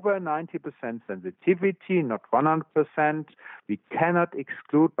over 90% sensitivity, not 100%. We cannot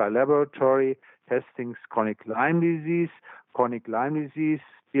exclude by laboratory testings chronic Lyme disease. Chronic Lyme disease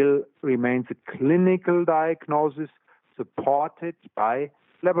still remains a clinical diagnosis supported by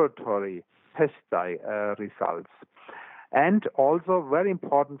laboratory test results. And also very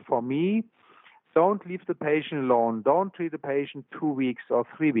important for me, don't leave the patient alone. Don't treat the patient 2 weeks or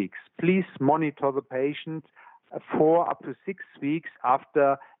 3 weeks. Please monitor the patient 4 up to 6 weeks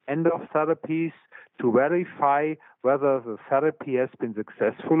after end of therapies to verify whether the therapy has been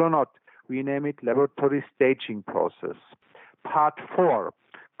successful or not. We name it laboratory staging process. Part 4,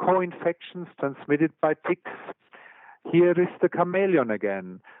 co-infections transmitted by ticks. Here is the chameleon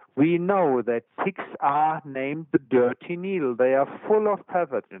again. We know that ticks are named the dirty needle. They are full of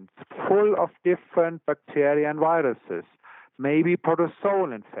pathogens, full of different bacteria and viruses. Maybe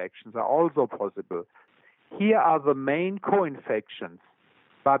protozoal infections are also possible. Here are the main co-infections: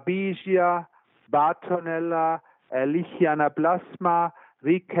 Babesia, Bartonella, Ehrlichia anaplasma,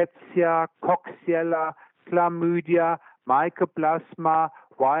 Rickettsia, Coxiella, Chlamydia, Mycoplasma,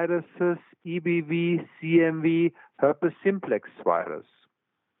 viruses, EBV, CMV, herpes simplex virus.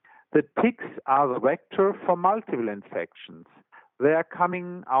 The ticks are the vector for multiple infections. There are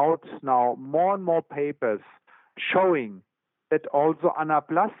coming out now more and more papers showing that also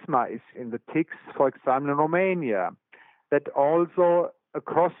anaplasma is in the ticks, for example, in Romania, that also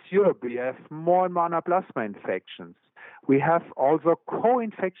across Europe we have more and more anaplasma infections. We have also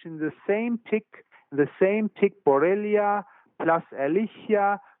co-infection in the same tick, Borrelia plus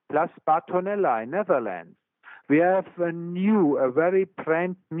Ehrlichia plus Bartonella in Netherlands. We have a very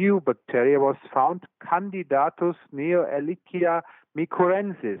brand new bacteria was found, Candidatus neo-Ehrlichia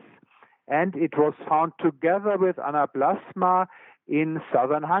micurensis, and it was found together with anaplasma in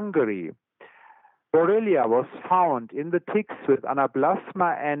southern Hungary. Borrelia was found in the ticks with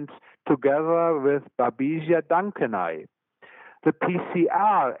anaplasma and together with Babesia duncani. The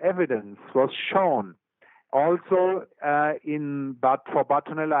PCR evidence was shown also for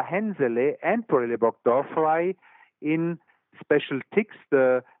Bartonella henselae and Borrelia burgdorferi in special ticks,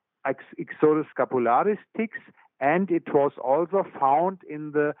 the Ixodes scapularis ticks, and it was also found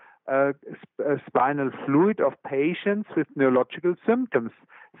in the spinal fluid of patients with neurological symptoms.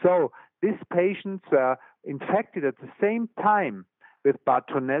 So these patients were infected at the same time with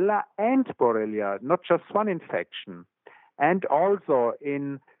Bartonella and Borrelia, not just one infection. And also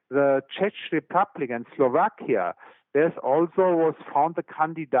in the Czech Republic and Slovakia, there's also was found the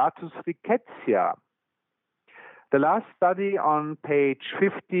Candidatus rickettsia. The last study on page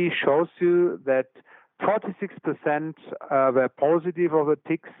 50 shows you that 46% were positive of the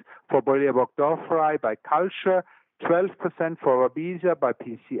ticks for Borrelia burgdorferi by culture, 12% for Babesia by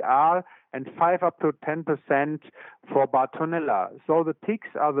PCR, and 5 up to 10% for Bartonella. So the ticks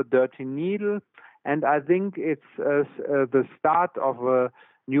are the dirty needle, and I think it's the start of a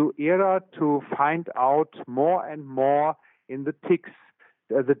new era to find out more and more in the ticks.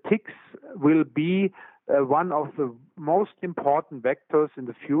 The ticks will be one of the most important vectors in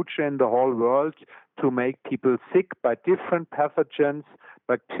the future in the whole world to make people sick by different pathogens,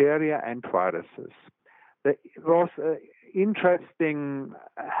 bacteria and viruses. There was an interesting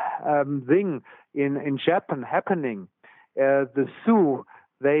thing in Japan happening. The zoo,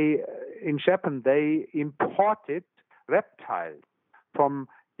 in Japan, they imported reptiles from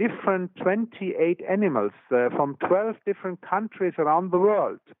different 28 animals from 12 different countries around the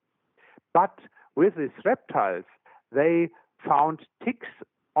world. But with these reptiles, they found ticks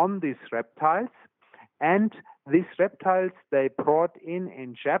on these reptiles, and these reptiles they brought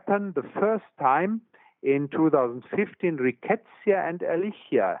in Japan the first time in 2015, Rickettsia and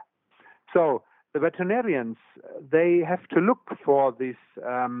Ehrlichia. So the veterinarians, they have to look for these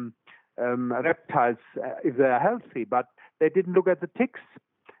reptiles if they are healthy, but they didn't look at the ticks.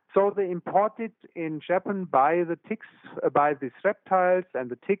 So they imported in Japan by these reptiles and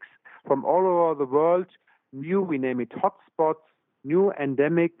the ticks from all over the world, we name it hotspots, new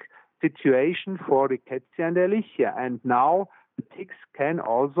endemic situation for Rickettsia and Ehrlichia. And now the ticks can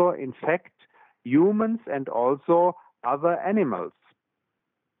also infect humans and also other animals.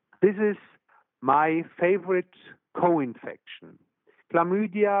 This is my favorite co-infection.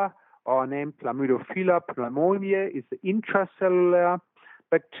 Chlamydia, or named Chlamydophila pneumoniae, is the intracellular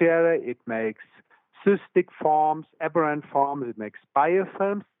bacteria. It makes cystic forms, aberrant forms, it makes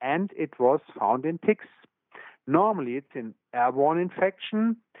biofilms, and it was found in ticks. Normally, it's an airborne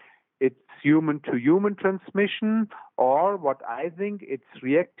infection, it's human-to-human transmission, or what I think, it's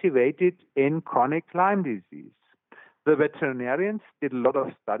reactivated in chronic Lyme disease. The veterinarians did a lot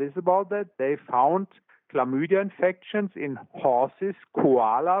of studies about that. They found chlamydia infections in horses,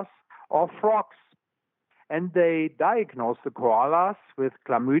 koalas, or frogs. And they diagnose the koalas with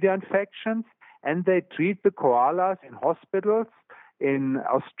chlamydia infections, and they treat the koalas in hospitals in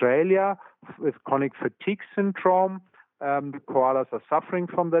Australia with chronic fatigue syndrome. The koalas are suffering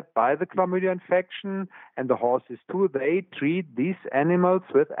from that by the chlamydia infection, and the horses too. They treat these animals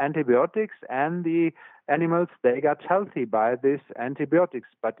with antibiotics, and the animals, they got healthy by these antibiotics.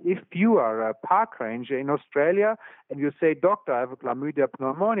 But if you are a park ranger in Australia and you say, doctor, I have a chlamydia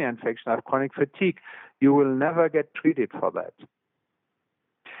pneumonia infection, I have chronic fatigue, you will never get treated for that.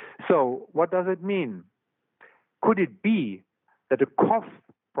 So what does it mean? Could it be that a cough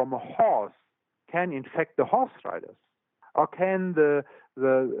from a horse can infect the horse riders? Or can the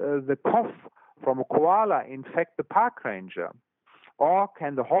cough from a koala infect the park ranger? Or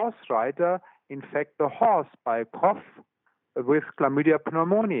can the horse rider infect the horse by a cough with chlamydia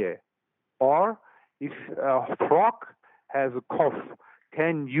pneumoniae? Or if a frog has a cough,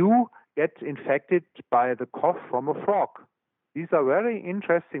 can you get infected by the cough from a frog? These are very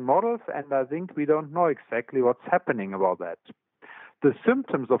interesting models, and I think we don't know exactly what's happening about that. The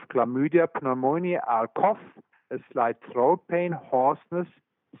symptoms of chlamydia pneumoniae are cough, a slight throat pain, hoarseness,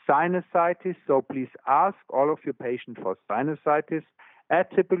 sinusitis. So please ask all of your patients for sinusitis,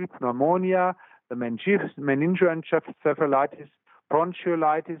 atypical pneumonia, the meningoencephalitis,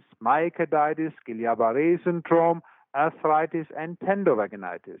 bronchiolitis, myocarditis, Guillain-Barré syndrome, arthritis, and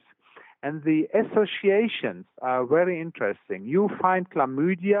tendovaginitis. And the associations are very interesting. You find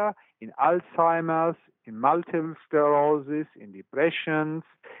chlamydia in Alzheimer's, in multiple sclerosis, in depressions,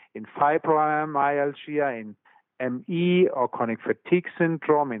 in fibromyalgia, in ME or chronic fatigue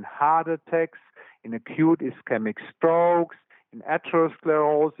syndrome, in heart attacks, in acute ischemic strokes, in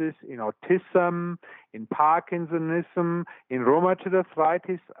atherosclerosis, in autism, in Parkinsonism, in rheumatoid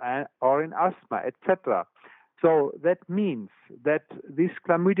arthritis, or in asthma, etc. So that means that this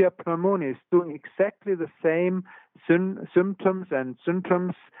chlamydia pneumonia is doing exactly the same symptoms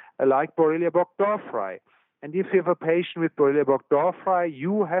like Borrelia burgdorferi. And if you have a patient with Borrelia burgdorferi,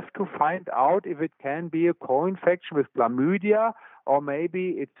 you have to find out if it can be a co-infection with chlamydia, or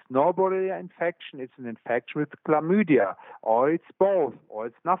maybe it's no Borrelia infection, it's an infection with chlamydia, or it's both, or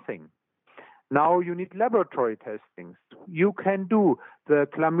it's nothing. Now you need laboratory testings. You can do the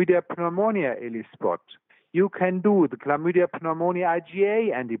chlamydia pneumonia ELISpot. You can do the chlamydia pneumonia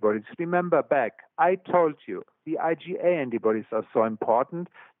IgA antibodies. Remember back, I told you the IgA antibodies are so important.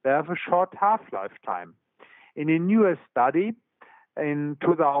 They have a short half-life time. In a newer study in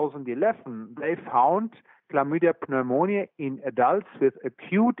 2011, they found chlamydia pneumonia in adults with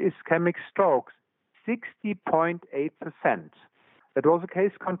acute ischemic strokes, 60.8%. That was a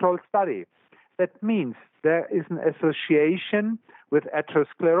case-controlled study. That means there is an association with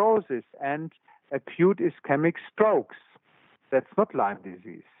atherosclerosis and acute ischemic strokes. That's not Lyme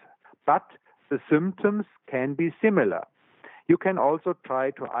disease, but the symptoms can be similar. You can also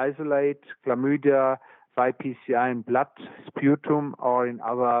try to isolate chlamydia by PCR in blood, sputum, or in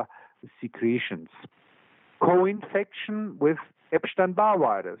other secretions. Co-infection with Epstein-Barr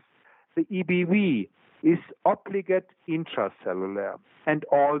virus, the EBV, is obligate intracellular, and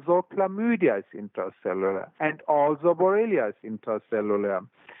also chlamydia is intracellular, and also Borrelia is intracellular.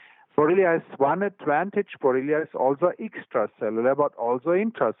 Borrelia has one advantage. Borrelia is also extracellular, but also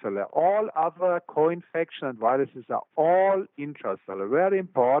intracellular. All other co-infection and viruses are all intracellular, very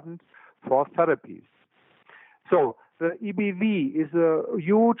important for therapies. So the EBV is a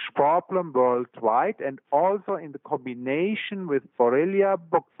huge problem worldwide, and also in the combination with Borrelia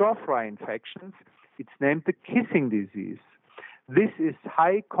burgdorferi infections, it's named the kissing disease. This is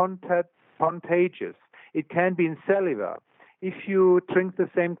high contagious. It can be in saliva. If you drink the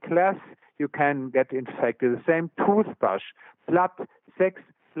same glass, you can get infected. The same toothbrush, blood, sex,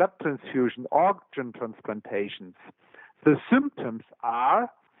 blood transfusion, organ transplantations. The symptoms are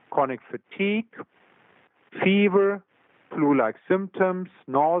chronic fatigue, fever, flu-like symptoms,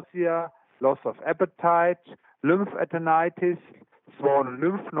 nausea, loss of appetite, lymphadenitis, swollen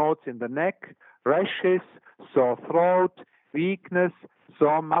lymph nodes in the neck, rashes, sore throat, weakness,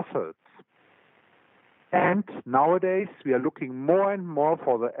 sore muscles. And nowadays, we are looking more and more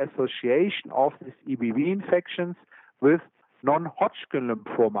for the association of these EBV infections with non-Hodgkin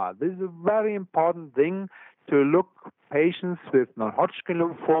lymphoma. This is a very important thing to look patients with non-Hodgkin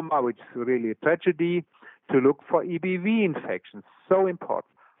lymphoma, which is really a tragedy, to look for EBV infections. So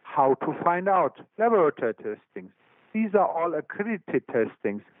important. How to find out? Laboratory testings. These are all accredited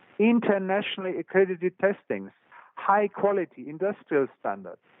testings, internationally accredited testings, high quality, industrial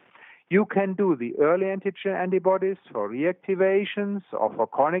standards. You can do the early antigen antibodies for reactivations or for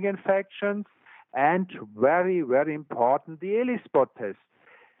chronic infections, and very, very important, the ELISpot test.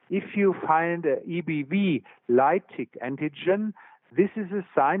 If you find an EBV lytic antigen, this is a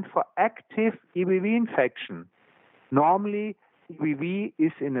sign for active EBV infection. Normally, EBV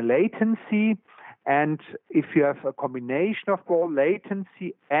is in a latency, and if you have a combination of both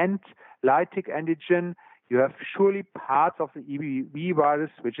latency and lytic antigen, you have surely parts of the EBV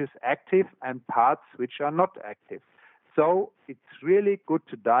virus which is active and parts which are not active. So it's really good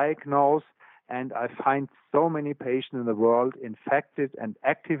to diagnose, and I find so many patients in the world infected and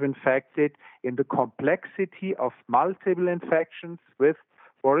active infected in the complexity of multiple infections with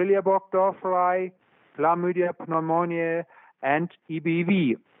Borrelia burgdorferi, chlamydia pneumoniae, and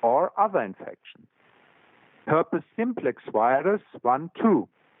EBV or other infections. Herpes simplex virus 1-2.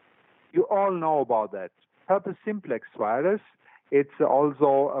 You all know about that. Herpes simplex virus, it's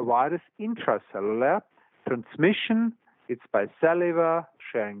also a virus intracellular transmission. It's by saliva,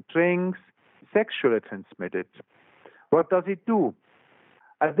 sharing drinks, sexually transmitted. What does it do?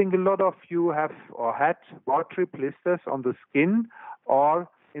 I think a lot of you have or had watery blisters on the skin or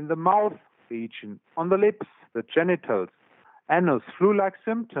in the mouth region, on the lips, the genitals, anus, flu-like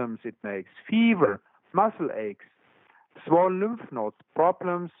symptoms it makes, fever, muscle aches, swollen lymph nodes,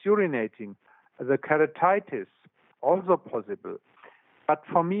 problems urinating, the keratitis, also possible. But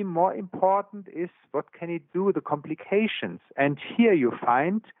for me, more important is what can it do, the complications. And here you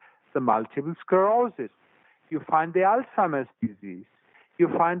find the multiple sclerosis. You find the Alzheimer's disease. You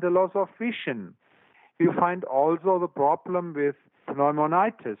find the loss of vision. You find also the problem with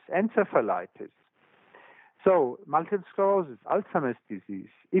pneumonitis, encephalitis. So, multiple sclerosis, Alzheimer's disease.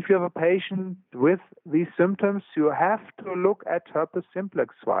 If you have a patient with these symptoms, you have to look at herpes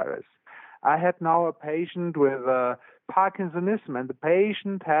simplex virus. I had now a patient with Parkinsonism, and the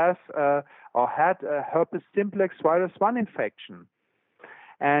patient has had a herpes simplex virus 1 infection.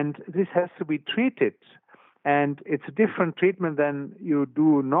 And this has to be treated. And it's a different treatment than you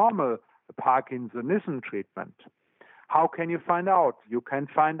do normal Parkinsonism treatment. How can you find out? You can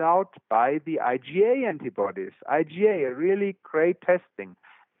find out by the IgA antibodies. IgA, a really great testing.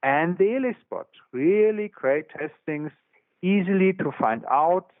 And the ELISpot, really great testings, easily to find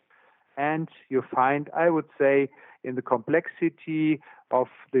out. And you find, I would say, in the complexity of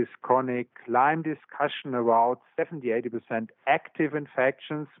this chronic Lyme discussion, about 70-80% active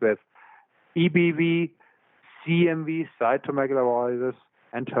infections with EBV, CMV, cytomegalovirus,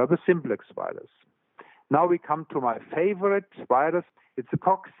 and herpes simplex virus. Now we come to my favorite virus. It's the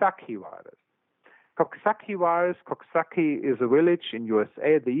Coxsackie virus. Coxsackie virus, Coxsackie is a village in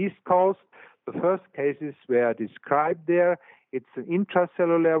USA at the East Coast. The first cases were described there. It's an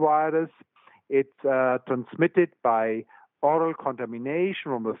intracellular virus. It's transmitted by oral contamination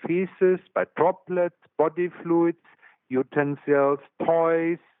from the feces, by droplets, body fluids, utensils,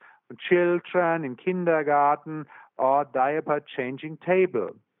 toys, children in kindergarten, or diaper changing table.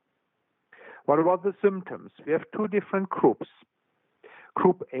 What about the symptoms? We have two different groups.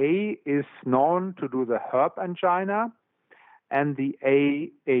 Group A is known to do the herb angina and the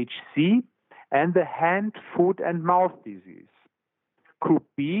AHC and the hand, foot, and mouth disease. Group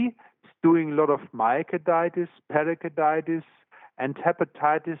B is doing a lot of myocarditis, pericarditis, and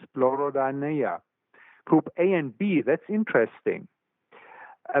hepatitis pleurodynea. Group A and B, that's interesting.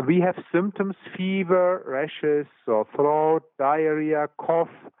 We have symptoms, fever, rashes, sore throat, diarrhea, cough,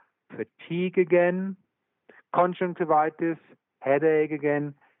 fatigue again, conjunctivitis, headache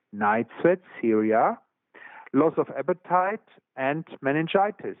again, night sweats, here we are, loss of appetite, and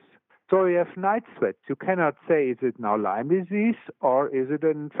meningitis. So you have night sweats. You cannot say, is it now Lyme disease or is it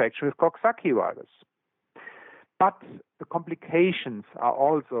an infection with Coxsackie virus? But the complications are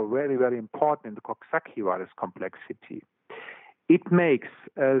also very, very important in the Coxsackie virus complexity. It makes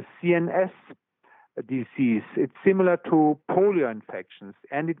a CNS disease. It's similar to polio infections,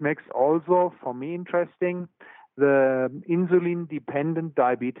 and it makes also, for me, interesting, the insulin-dependent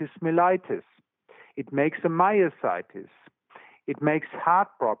diabetes mellitus. It makes a myositis. It makes heart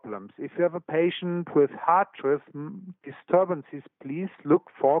problems. If you have a patient with heart rhythm disturbances, please look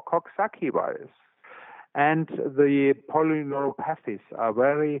for Coxsackie virus. And the polyneuropathies are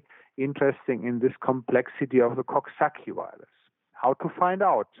very interesting in this complexity of the Coxsackie virus. How to find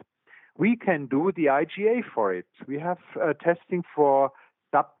out? We can do the IgA for it. We have testing for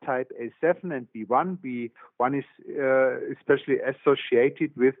subtype A7 and B1. B1 is especially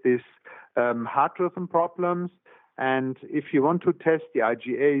associated with this heart rhythm problems. And if you want to test, the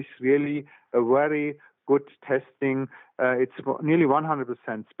IgA is really a very good testing. It's nearly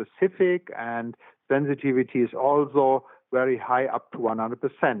 100% specific, and sensitivity is also very high, up to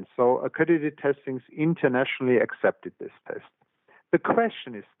 100%. So accredited testings internationally accepted this test. The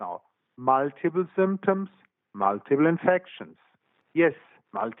question is now, multiple symptoms, multiple infections. Yes,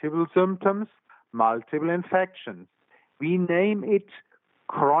 multiple symptoms, multiple infections. We name it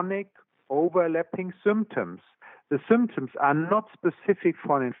chronic overlapping symptoms. The symptoms are not specific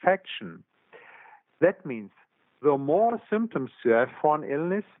for an infection. That means the more symptoms you have for an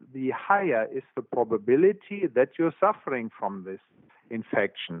illness, the higher is the probability that you're suffering from this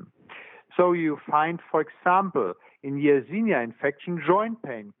infection. So you find, for example, in Yersinia infection, joint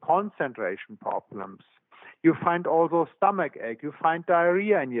pain, concentration problems. You find also stomach ache. You find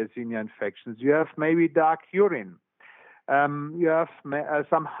diarrhea in Yersinia infections. You have maybe dark urine. You have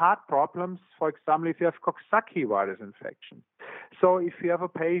some heart problems, for example, if you have Coxsackie virus infection. So if you have a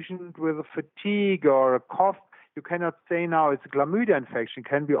patient with a fatigue or a cough, you cannot say now it's a chlamydia infection. It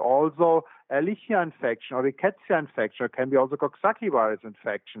can be also a Ehrlichia infection or rickettsia infection. It can be also Coxsackie virus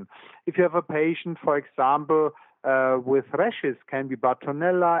infection. If you have a patient, for example, with rashes, can be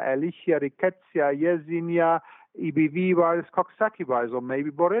Bartonella, Ehrlichia, rickettsia, Yersinia, EBV virus, Coxsackie virus, or maybe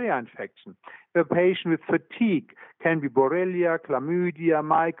Borrelia infection. If a patient with fatigue, can be Borrelia, chlamydia,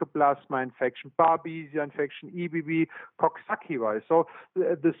 mycoplasma infection, Babesia infection, EBV, Coxsackie virus. So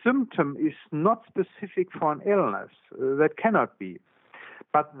the symptom is not specific for an illness. That cannot be.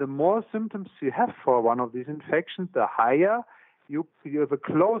 But the more symptoms you have for one of these infections, the higher the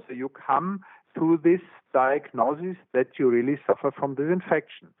closer you come to this diagnosis that you really suffer from this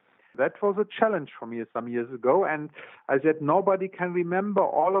infection. That was a challenge for me some years ago, and I said nobody can remember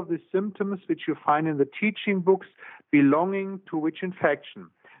all of the symptoms which you find in the teaching books belonging to which infection.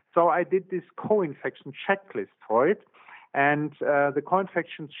 So I did this co-infection checklist for it, and the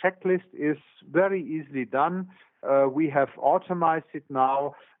co-infection checklist is very easily done. We have automized it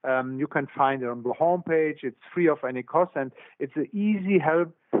now. You can find it on the homepage. It's free of any cost, and it's an easy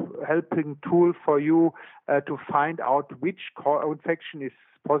helping tool for you to find out which co-infection is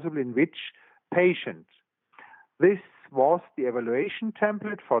possible in which patient. This was the evaluation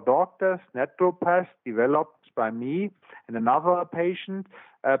template for doctors, naturopaths, developed by me and another patient,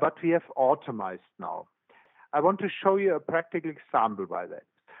 but we have automized now. I want to show you a practical example by that.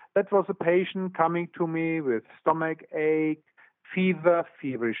 That was a patient coming to me with stomach ache, fever,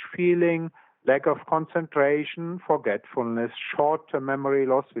 feverish feeling, lack of concentration, forgetfulness, short-term memory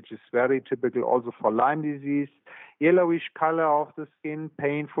loss, which is very typical also for Lyme disease, yellowish color of the skin,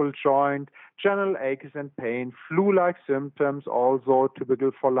 painful joint, general aches and pain, flu-like symptoms, also typical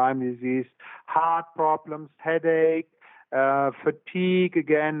for Lyme disease, heart problems, headache, fatigue,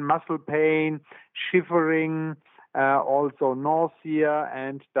 again, muscle pain, shivering, also nausea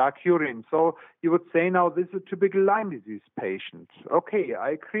and dark urine. So you would say now this is a typical Lyme disease patient. Okay,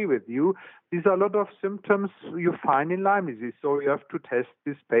 I agree with you. These are a lot of symptoms you find in Lyme disease. So you have to test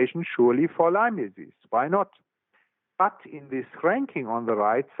this patient surely for Lyme disease. Why not? But in this ranking on the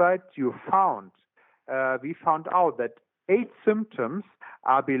right side, we found out that 8 symptoms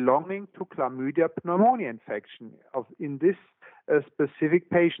are belonging to chlamydia pneumonia infection in this specific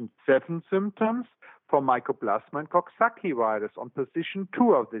patient. 7 symptoms for mycoplasma and Coxsackie virus on position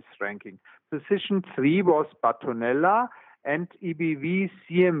 2 of this ranking. Position 3 was Bartonella and EBV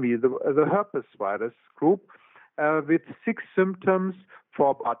CMV, the herpes virus group, with 6 symptoms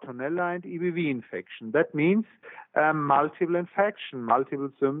for Bartonella and EBV infection. That means multiple infection,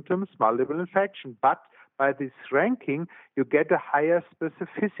 multiple symptoms, multiple infection. But by this ranking, you get a higher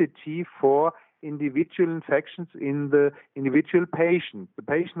specificity for individual infections in the individual patient. The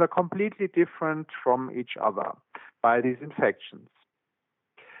patients are completely different from each other by these infections.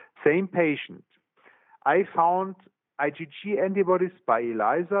 Same patient. I found IgG antibodies by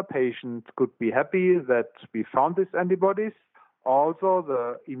ELISA. Patient could be happy that we found these antibodies. Also,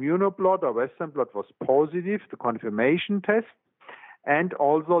 the immunoblot or Western blot was positive, the confirmation test. And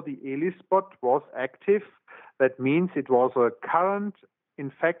also the ELISpot was active. That means it was a current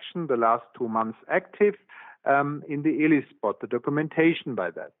infection the last 2 months active in the ELISpot, the documentation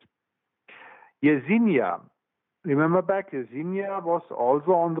by that. Yersinia, remember back, Yersinia was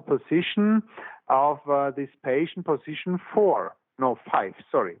also on the position of this patient, position 5,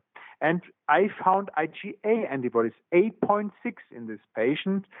 sorry. And I found IgA antibodies, 8.6 in this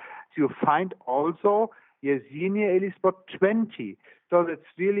patient. You find also Yersinia ELISpot 20. So that's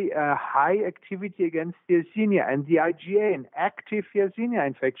really a high activity against Yersinia and the IgA, an active Yersinia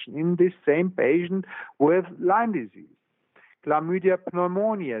infection in this same patient with Lyme disease. Chlamydia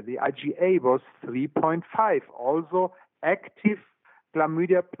pneumonia, the IgA was 3.5, also active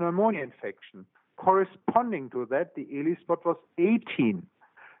Chlamydia pneumonia infection. Corresponding to that, the ELISpot was 18.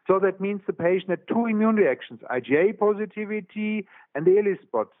 So that means the patient had two immune reactions, IgA positivity and the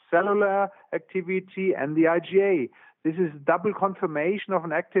ELISpot, cellular activity and the IgA. This is double confirmation of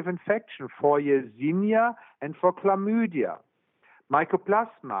an active infection for Yersinia and for Chlamydia.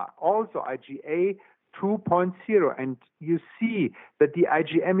 Mycoplasma, also IgA 2.0, and you see that the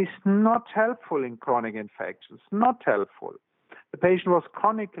IgM is not helpful in chronic infections, not helpful. The patient was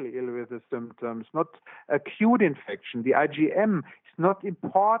chronically ill with the symptoms, not acute infection. The IgM is not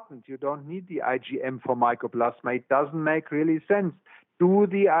important. You don't need the IgM for mycoplasma. It doesn't make really sense. Do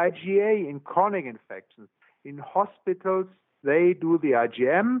the IgA in chronic infections. In hospitals, they do the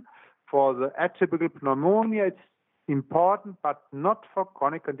IgM. For the atypical pneumonia, it's important, but not for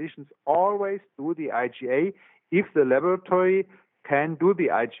chronic conditions. Always do the IgA if the laboratory can do the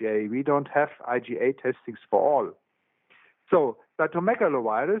IgA. We don't have IgA testings for all. So,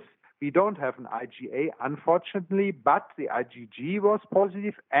 cytomegalovirus, we don't have an IgA, unfortunately, but the IgG was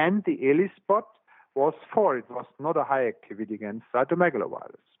positive and the ELISpot was 4. It was not a high activity against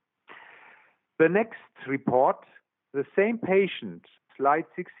cytomegalovirus. The next report, the same patient, slide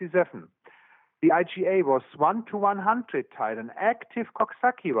 67. The IgA was 1 to 100 titer, an active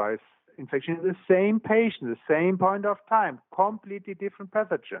Coxsackie virus infection in the same patient, the same point of time, completely different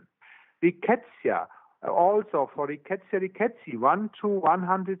pathogen. Rickettsia, also for Rickettsia rickettsii, 1 to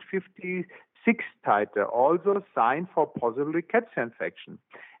 156 titer, also sign for possible Rickettsia infection.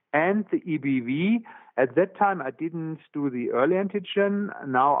 And the EBV, at that time I didn't do the early antigen.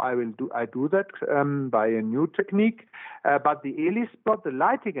 Now I do that by a new technique. But the ELISpot, the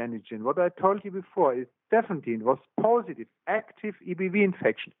lytic antigen, what I told you before, is 17, was positive, active EBV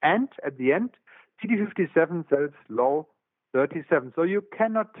infection. And at the end, CD57 cells low, 37. So you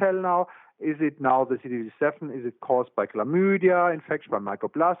cannot tell now, is it now the CD57, is it caused by chlamydia infection, by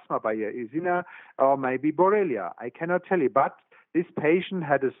mycoplasma, by Yersinia, or maybe Borrelia? I cannot tell you, but this patient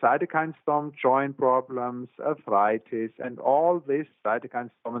had a cytokine storm, joint problems, arthritis, and all this cytokine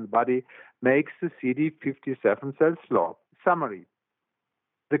storm in the body makes the CD57 cells low. Summary.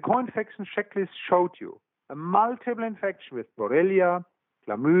 The co-infection checklist showed you a multiple infection with Borrelia,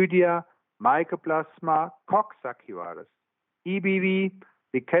 chlamydia, mycoplasma, Coxsackie virus, EBV,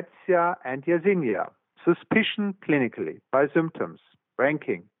 Rickettsia, and Yersinia. Suspicion clinically by symptoms.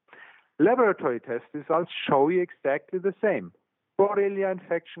 Ranking. Laboratory test results show you exactly the same. Borrelia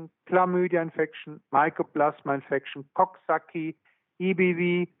infection, chlamydia infection, mycoplasma infection, Coxsackie,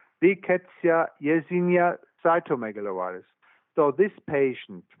 EBV, Rickettsia, Yersinia, cytomegalovirus. So this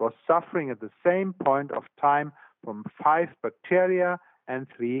patient was suffering at the same point of time from 5 bacteria and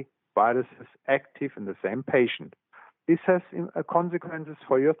 3 viruses active in the same patient. This has consequences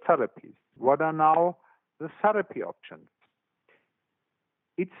for your therapies. What are now the therapy options?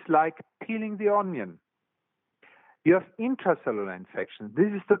 It's like peeling the onion. You have intracellular infections.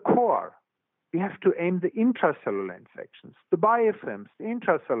 This is the core. We have to aim the intracellular infections, the biofilms, the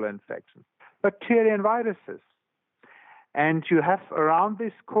intracellular infections, bacteria and viruses. And you have around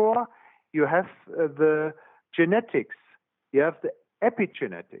this core, you have the genetics, you have the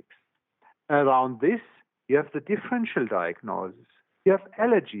epigenetics. Around this, you have the differential diagnosis, you have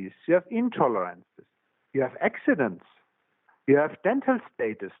allergies, you have intolerances, you have accidents, you have dental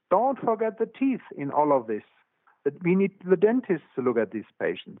status. Don't forget the teeth in all of this. That we need the dentists to look at these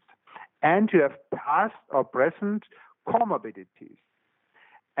patients. And you have past or present comorbidities.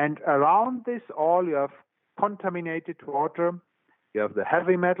 And around this all, you have contaminated water, you have the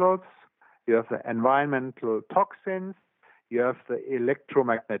heavy metals, you have the environmental toxins, you have the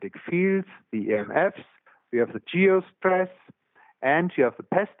electromagnetic fields, the EMFs, you have the geostress, and you have the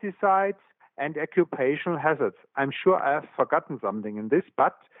pesticides and occupational hazards. I'm sure I have forgotten something in this,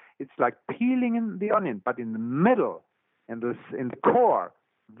 but it's like peeling in the onion, but in the middle, in the core,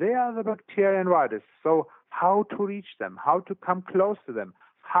 they are the bacteria and viruses. So how to reach them, how to come close to them,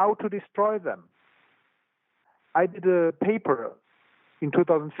 how to destroy them. I did a paper in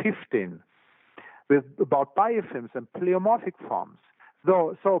 2015 about biofilms and pleomorphic forms.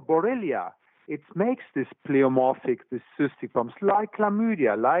 So Borrelia, it makes this pleomorphic, this cystic forms, like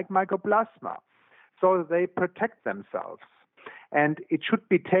chlamydia, like mycoplasma. So they protect themselves. And it should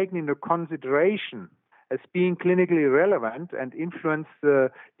be taken into consideration as being clinically relevant and influence the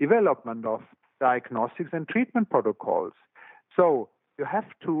development of diagnostics and treatment protocols. So you have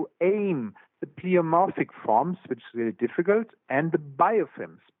to aim the pleomorphic forms, which is really difficult, and the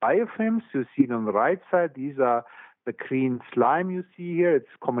biofilms. Biofilms, you see it on the right side. These are the green slime you see here. It's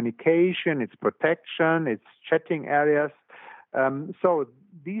communication, it's protection, it's chatting areas. So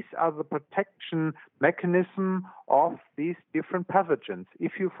these are the protection mechanism of these different pathogens.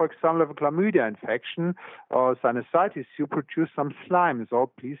 If you, for example, have a chlamydia infection or sinusitis, you produce some slime.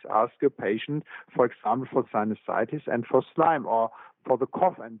 So please ask your patient, for example, for sinusitis and for slime, or for the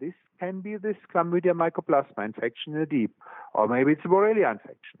cough. And this can be this chlamydia mycoplasma infection in the deep, or maybe it's a Borrelia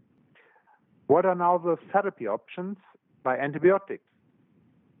infection. What are now the therapy options? By antibiotics.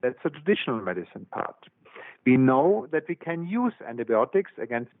 That's the traditional medicine part. We know that we can use antibiotics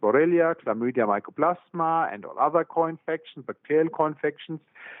against Borrelia, chlamydia mycoplasma, and all other co-infections, bacterial co-infections.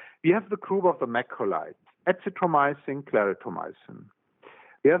 We have the group of the macrolides, azithromycin, clarithromycin.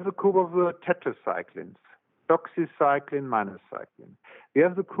 We have the group of the tetracyclines, doxycycline, minocycline. We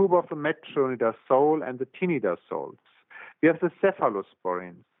have the group of the metronidazole and the tinidazoles. We have the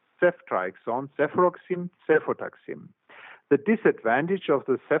cephalosporins, ceftriaxone, cefuroxime, cefotaxime. The disadvantage of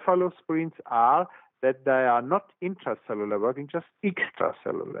the cephalosporins are that they are not intracellular working, just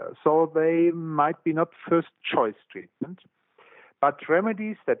extracellular. So they might be not first choice treatment. But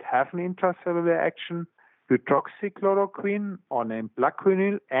remedies that have an intracellular action, hydroxychloroquine or named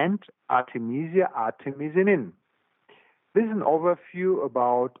Plaquenil, and Artemisia artemisinin. This is an overview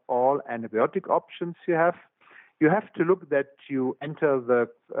about all antibiotic options you have. You have to look that you enter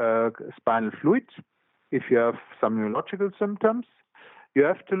the spinal fluid if you have some neurological symptoms. You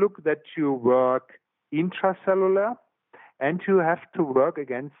have to look that you work intracellular, and you have to work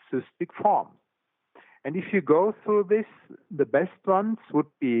against cystic forms. And if you go through this, the best ones would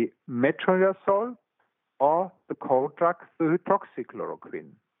be metronidazole or the cold drug, the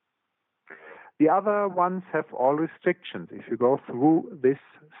hydroxychloroquine. The other ones have all restrictions if you go through this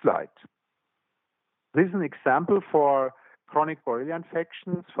slide. This is an example for chronic Borrelia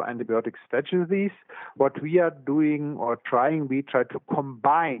infections, for antibiotic strategies. What we are doing or trying, we try to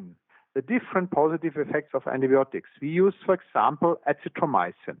combine the different positive effects of antibiotics. We use, for example,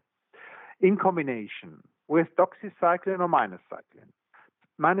 azithromycin in combination with doxycycline or minocycline.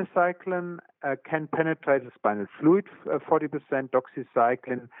 Minocycline can penetrate the spinal fluid 40%,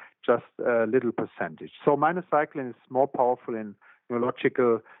 doxycycline just a little percentage. So minocycline is more powerful in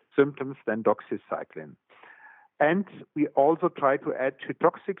neurological symptoms than doxycycline. And we also try to add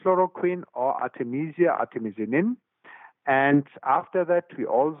hydroxychloroquine or Artemisia artemisinin. And after that, we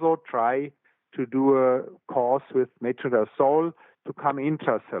also try to do a course with metronidazole to come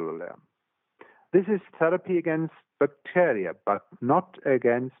intracellular. This is therapy against bacteria, but not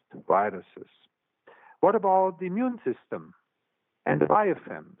against viruses. What about the immune system and the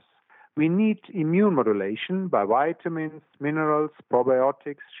biofilms? We need immune modulation by vitamins, minerals,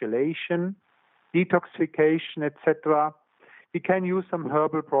 probiotics, chelation, detoxification, etc. We can use some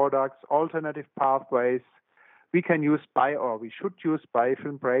herbal products, alternative pathways. We can use we should use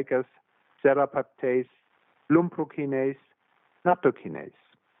biofilm breakers, serrapeptase, lumprokinase, nattokinase.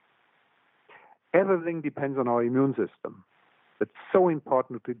 Everything depends on our immune system. It's so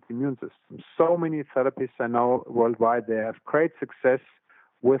important to the immune system. So many therapists I know worldwide, they have great success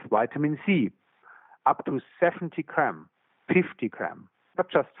with vitamin C, up to 70 gram, 50 gram, not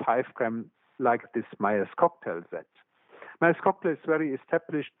just 5 gram like this Myers cocktail set. Myers cocktail is very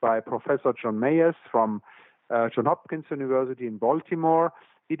established by Professor John Mayers from Johns Hopkins University in Baltimore.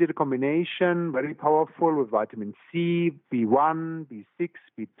 He did a combination, very powerful, with vitamin C, B1, B6,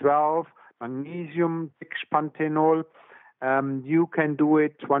 B12, magnesium, dexpanthenol. You can do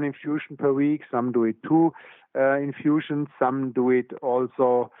it 1 infusion per week. Some do it 2 infusions. Some do it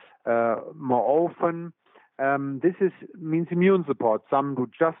also more often. This means immune support. Some do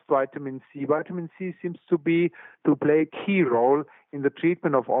just vitamin C. Vitamin C seems to play a key role in the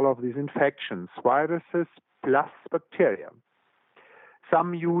treatment of all of these infections, viruses plus bacteria.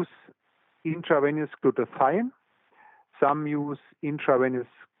 Some use intravenous glutathione. Some use intravenous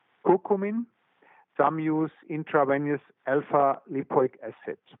curcumin. Some use intravenous alpha-lipoic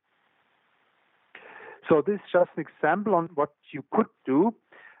acid. So this is just an example on what you could do.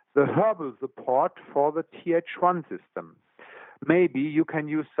 The herbal support for the Th1 system. Maybe you can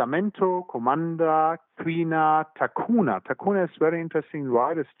use Samento, Comanda, Quina, Tacuna. Tacuna is very interesting in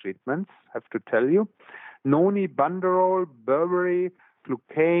virus treatments, I have to tell you. Noni, Banderol, Berberry,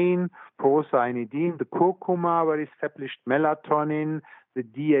 Glucane, Procyanidine, the curcuma, very established melatonin, the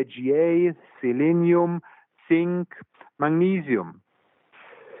DHEA, selenium, zinc, magnesium.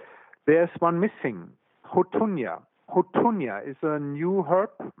 There's one missing, Hotunia. Hotunia is a new herb,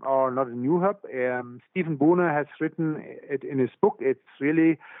 or not a new herb. Stephen Booner has written it in his book. It's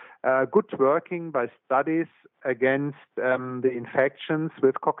really good working by studies against the infections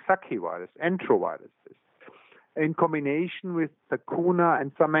with Coxsackie virus, enteroviruses, in combination with Tacuna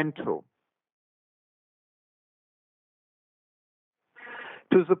and Samento.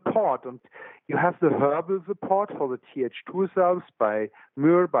 To support, and you have the herbal support for the Th2 cells by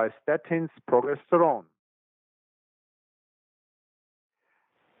myrrh, by statins, progesterone.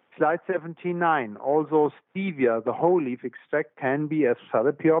 Slide 79. Also, stevia, the whole leaf extract, can be a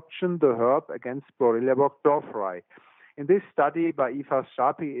therapy option, the herb against Borrelia burgdorferi. In this study by Eva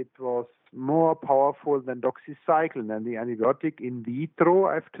Sharpi, it was more powerful than doxycycline, than the antibiotic in vitro,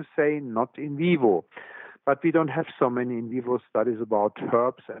 I have to say, not in vivo. But we don't have so many in vivo studies about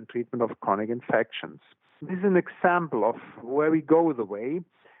herbs and treatment of chronic infections. This is an example of where we go the way.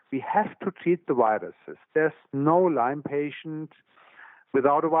 We have to treat the viruses. There's no Lyme patient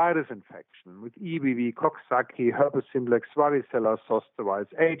without a virus infection, with EBV, Coxsackie, herpes simplex, varicella zoster virus,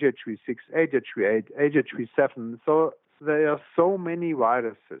 HHV6, HHV8, HHV7. So there are so many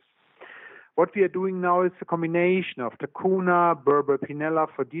viruses. What we are doing now is a combination of Tacuna, Berberpinella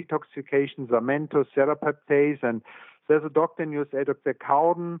for detoxification, Samento, serrapeptase, and there's a doctor in USA, Dr.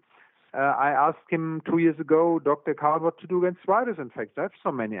 Cowden. I asked him 2 years ago, Dr. Cowden, what to do against virus infections. I have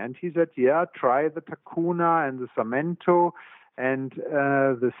so many. And he said, yeah, try the Tacuna and the Samento and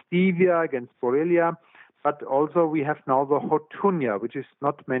the stevia against Borrelia, but also we have now the Hotunia, which is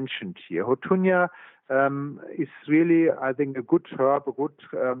not mentioned here. Hotunia is really, I think, a good herb, a good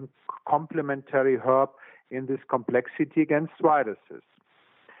complementary herb in this complexity against viruses.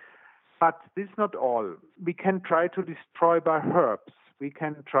 But this is not all. We can try to destroy by herbs. We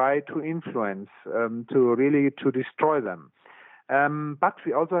can try to influence, to destroy them. But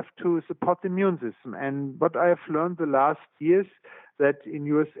we also have to support the immune system. And what I have learned the last years, that in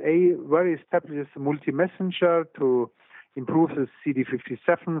USA, very established is a multi-messenger to improve the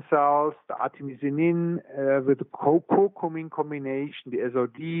CD57 cells, the artemisinin with the curcumin combination, the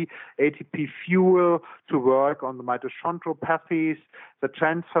SOD, ATP fuel to work on the mitochondriopathies, the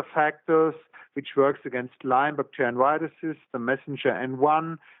transfer factors, which works against Lyme bacteria and viruses, the messenger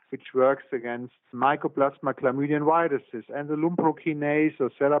N1, which works against mycoplasma chlamydian viruses, and the lumprokinase or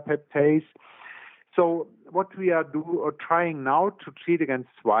serrapeptase. So what we are trying now to treat against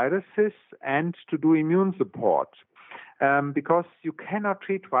viruses and to do immune support. Because you cannot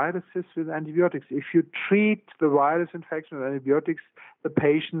treat viruses with antibiotics. If you treat the virus infection with antibiotics, the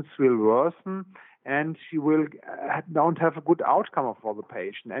patients will worsen and you will don't have a good outcome for the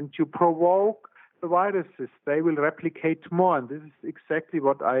patient. And you provoke the viruses. They will replicate more. And this is exactly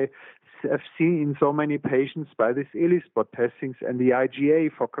what I have seen in so many patients by this ELISpot testings and the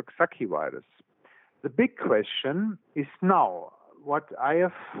IgA for Coxsackie virus. The big question is now what I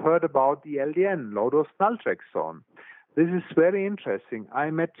have heard about the LDN, low-dose naltrexone. This is very interesting.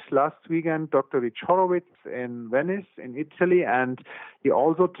 I met last weekend Dr. Rich Horowitz in Venice, in Italy, and he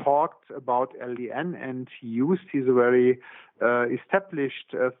also talked about LDN, and he's a very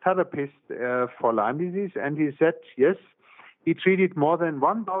established therapist for Lyme disease, and he said, yes, he treated more than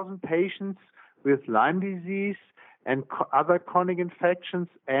 1,000 patients with Lyme disease and other chronic infections,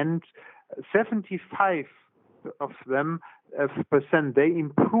 and 75 of them, they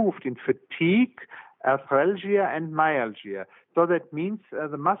improved in fatigue, arthralgia and myalgia. So that means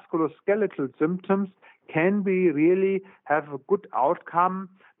the musculoskeletal symptoms can be really have a good outcome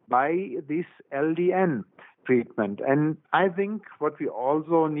by this LDN treatment. And I think what we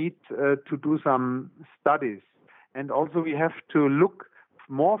also need to do some studies, and also we have to look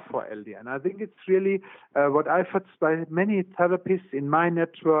more for LDN. I think it's really what I've heard by many therapists in my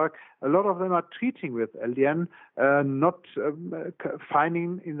network. A lot of them are treating with LDN, not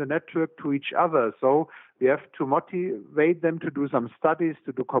finding in the network to each other. So we have to motivate them to do some studies,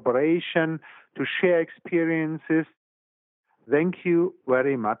 to do cooperation, to share experiences. Thank you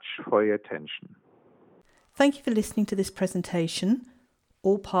very much for your attention. Thank you for listening to this presentation.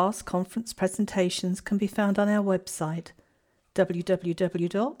 All past conference presentations can be found on our website,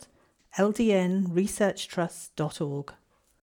 www.ldnresearchtrust.org.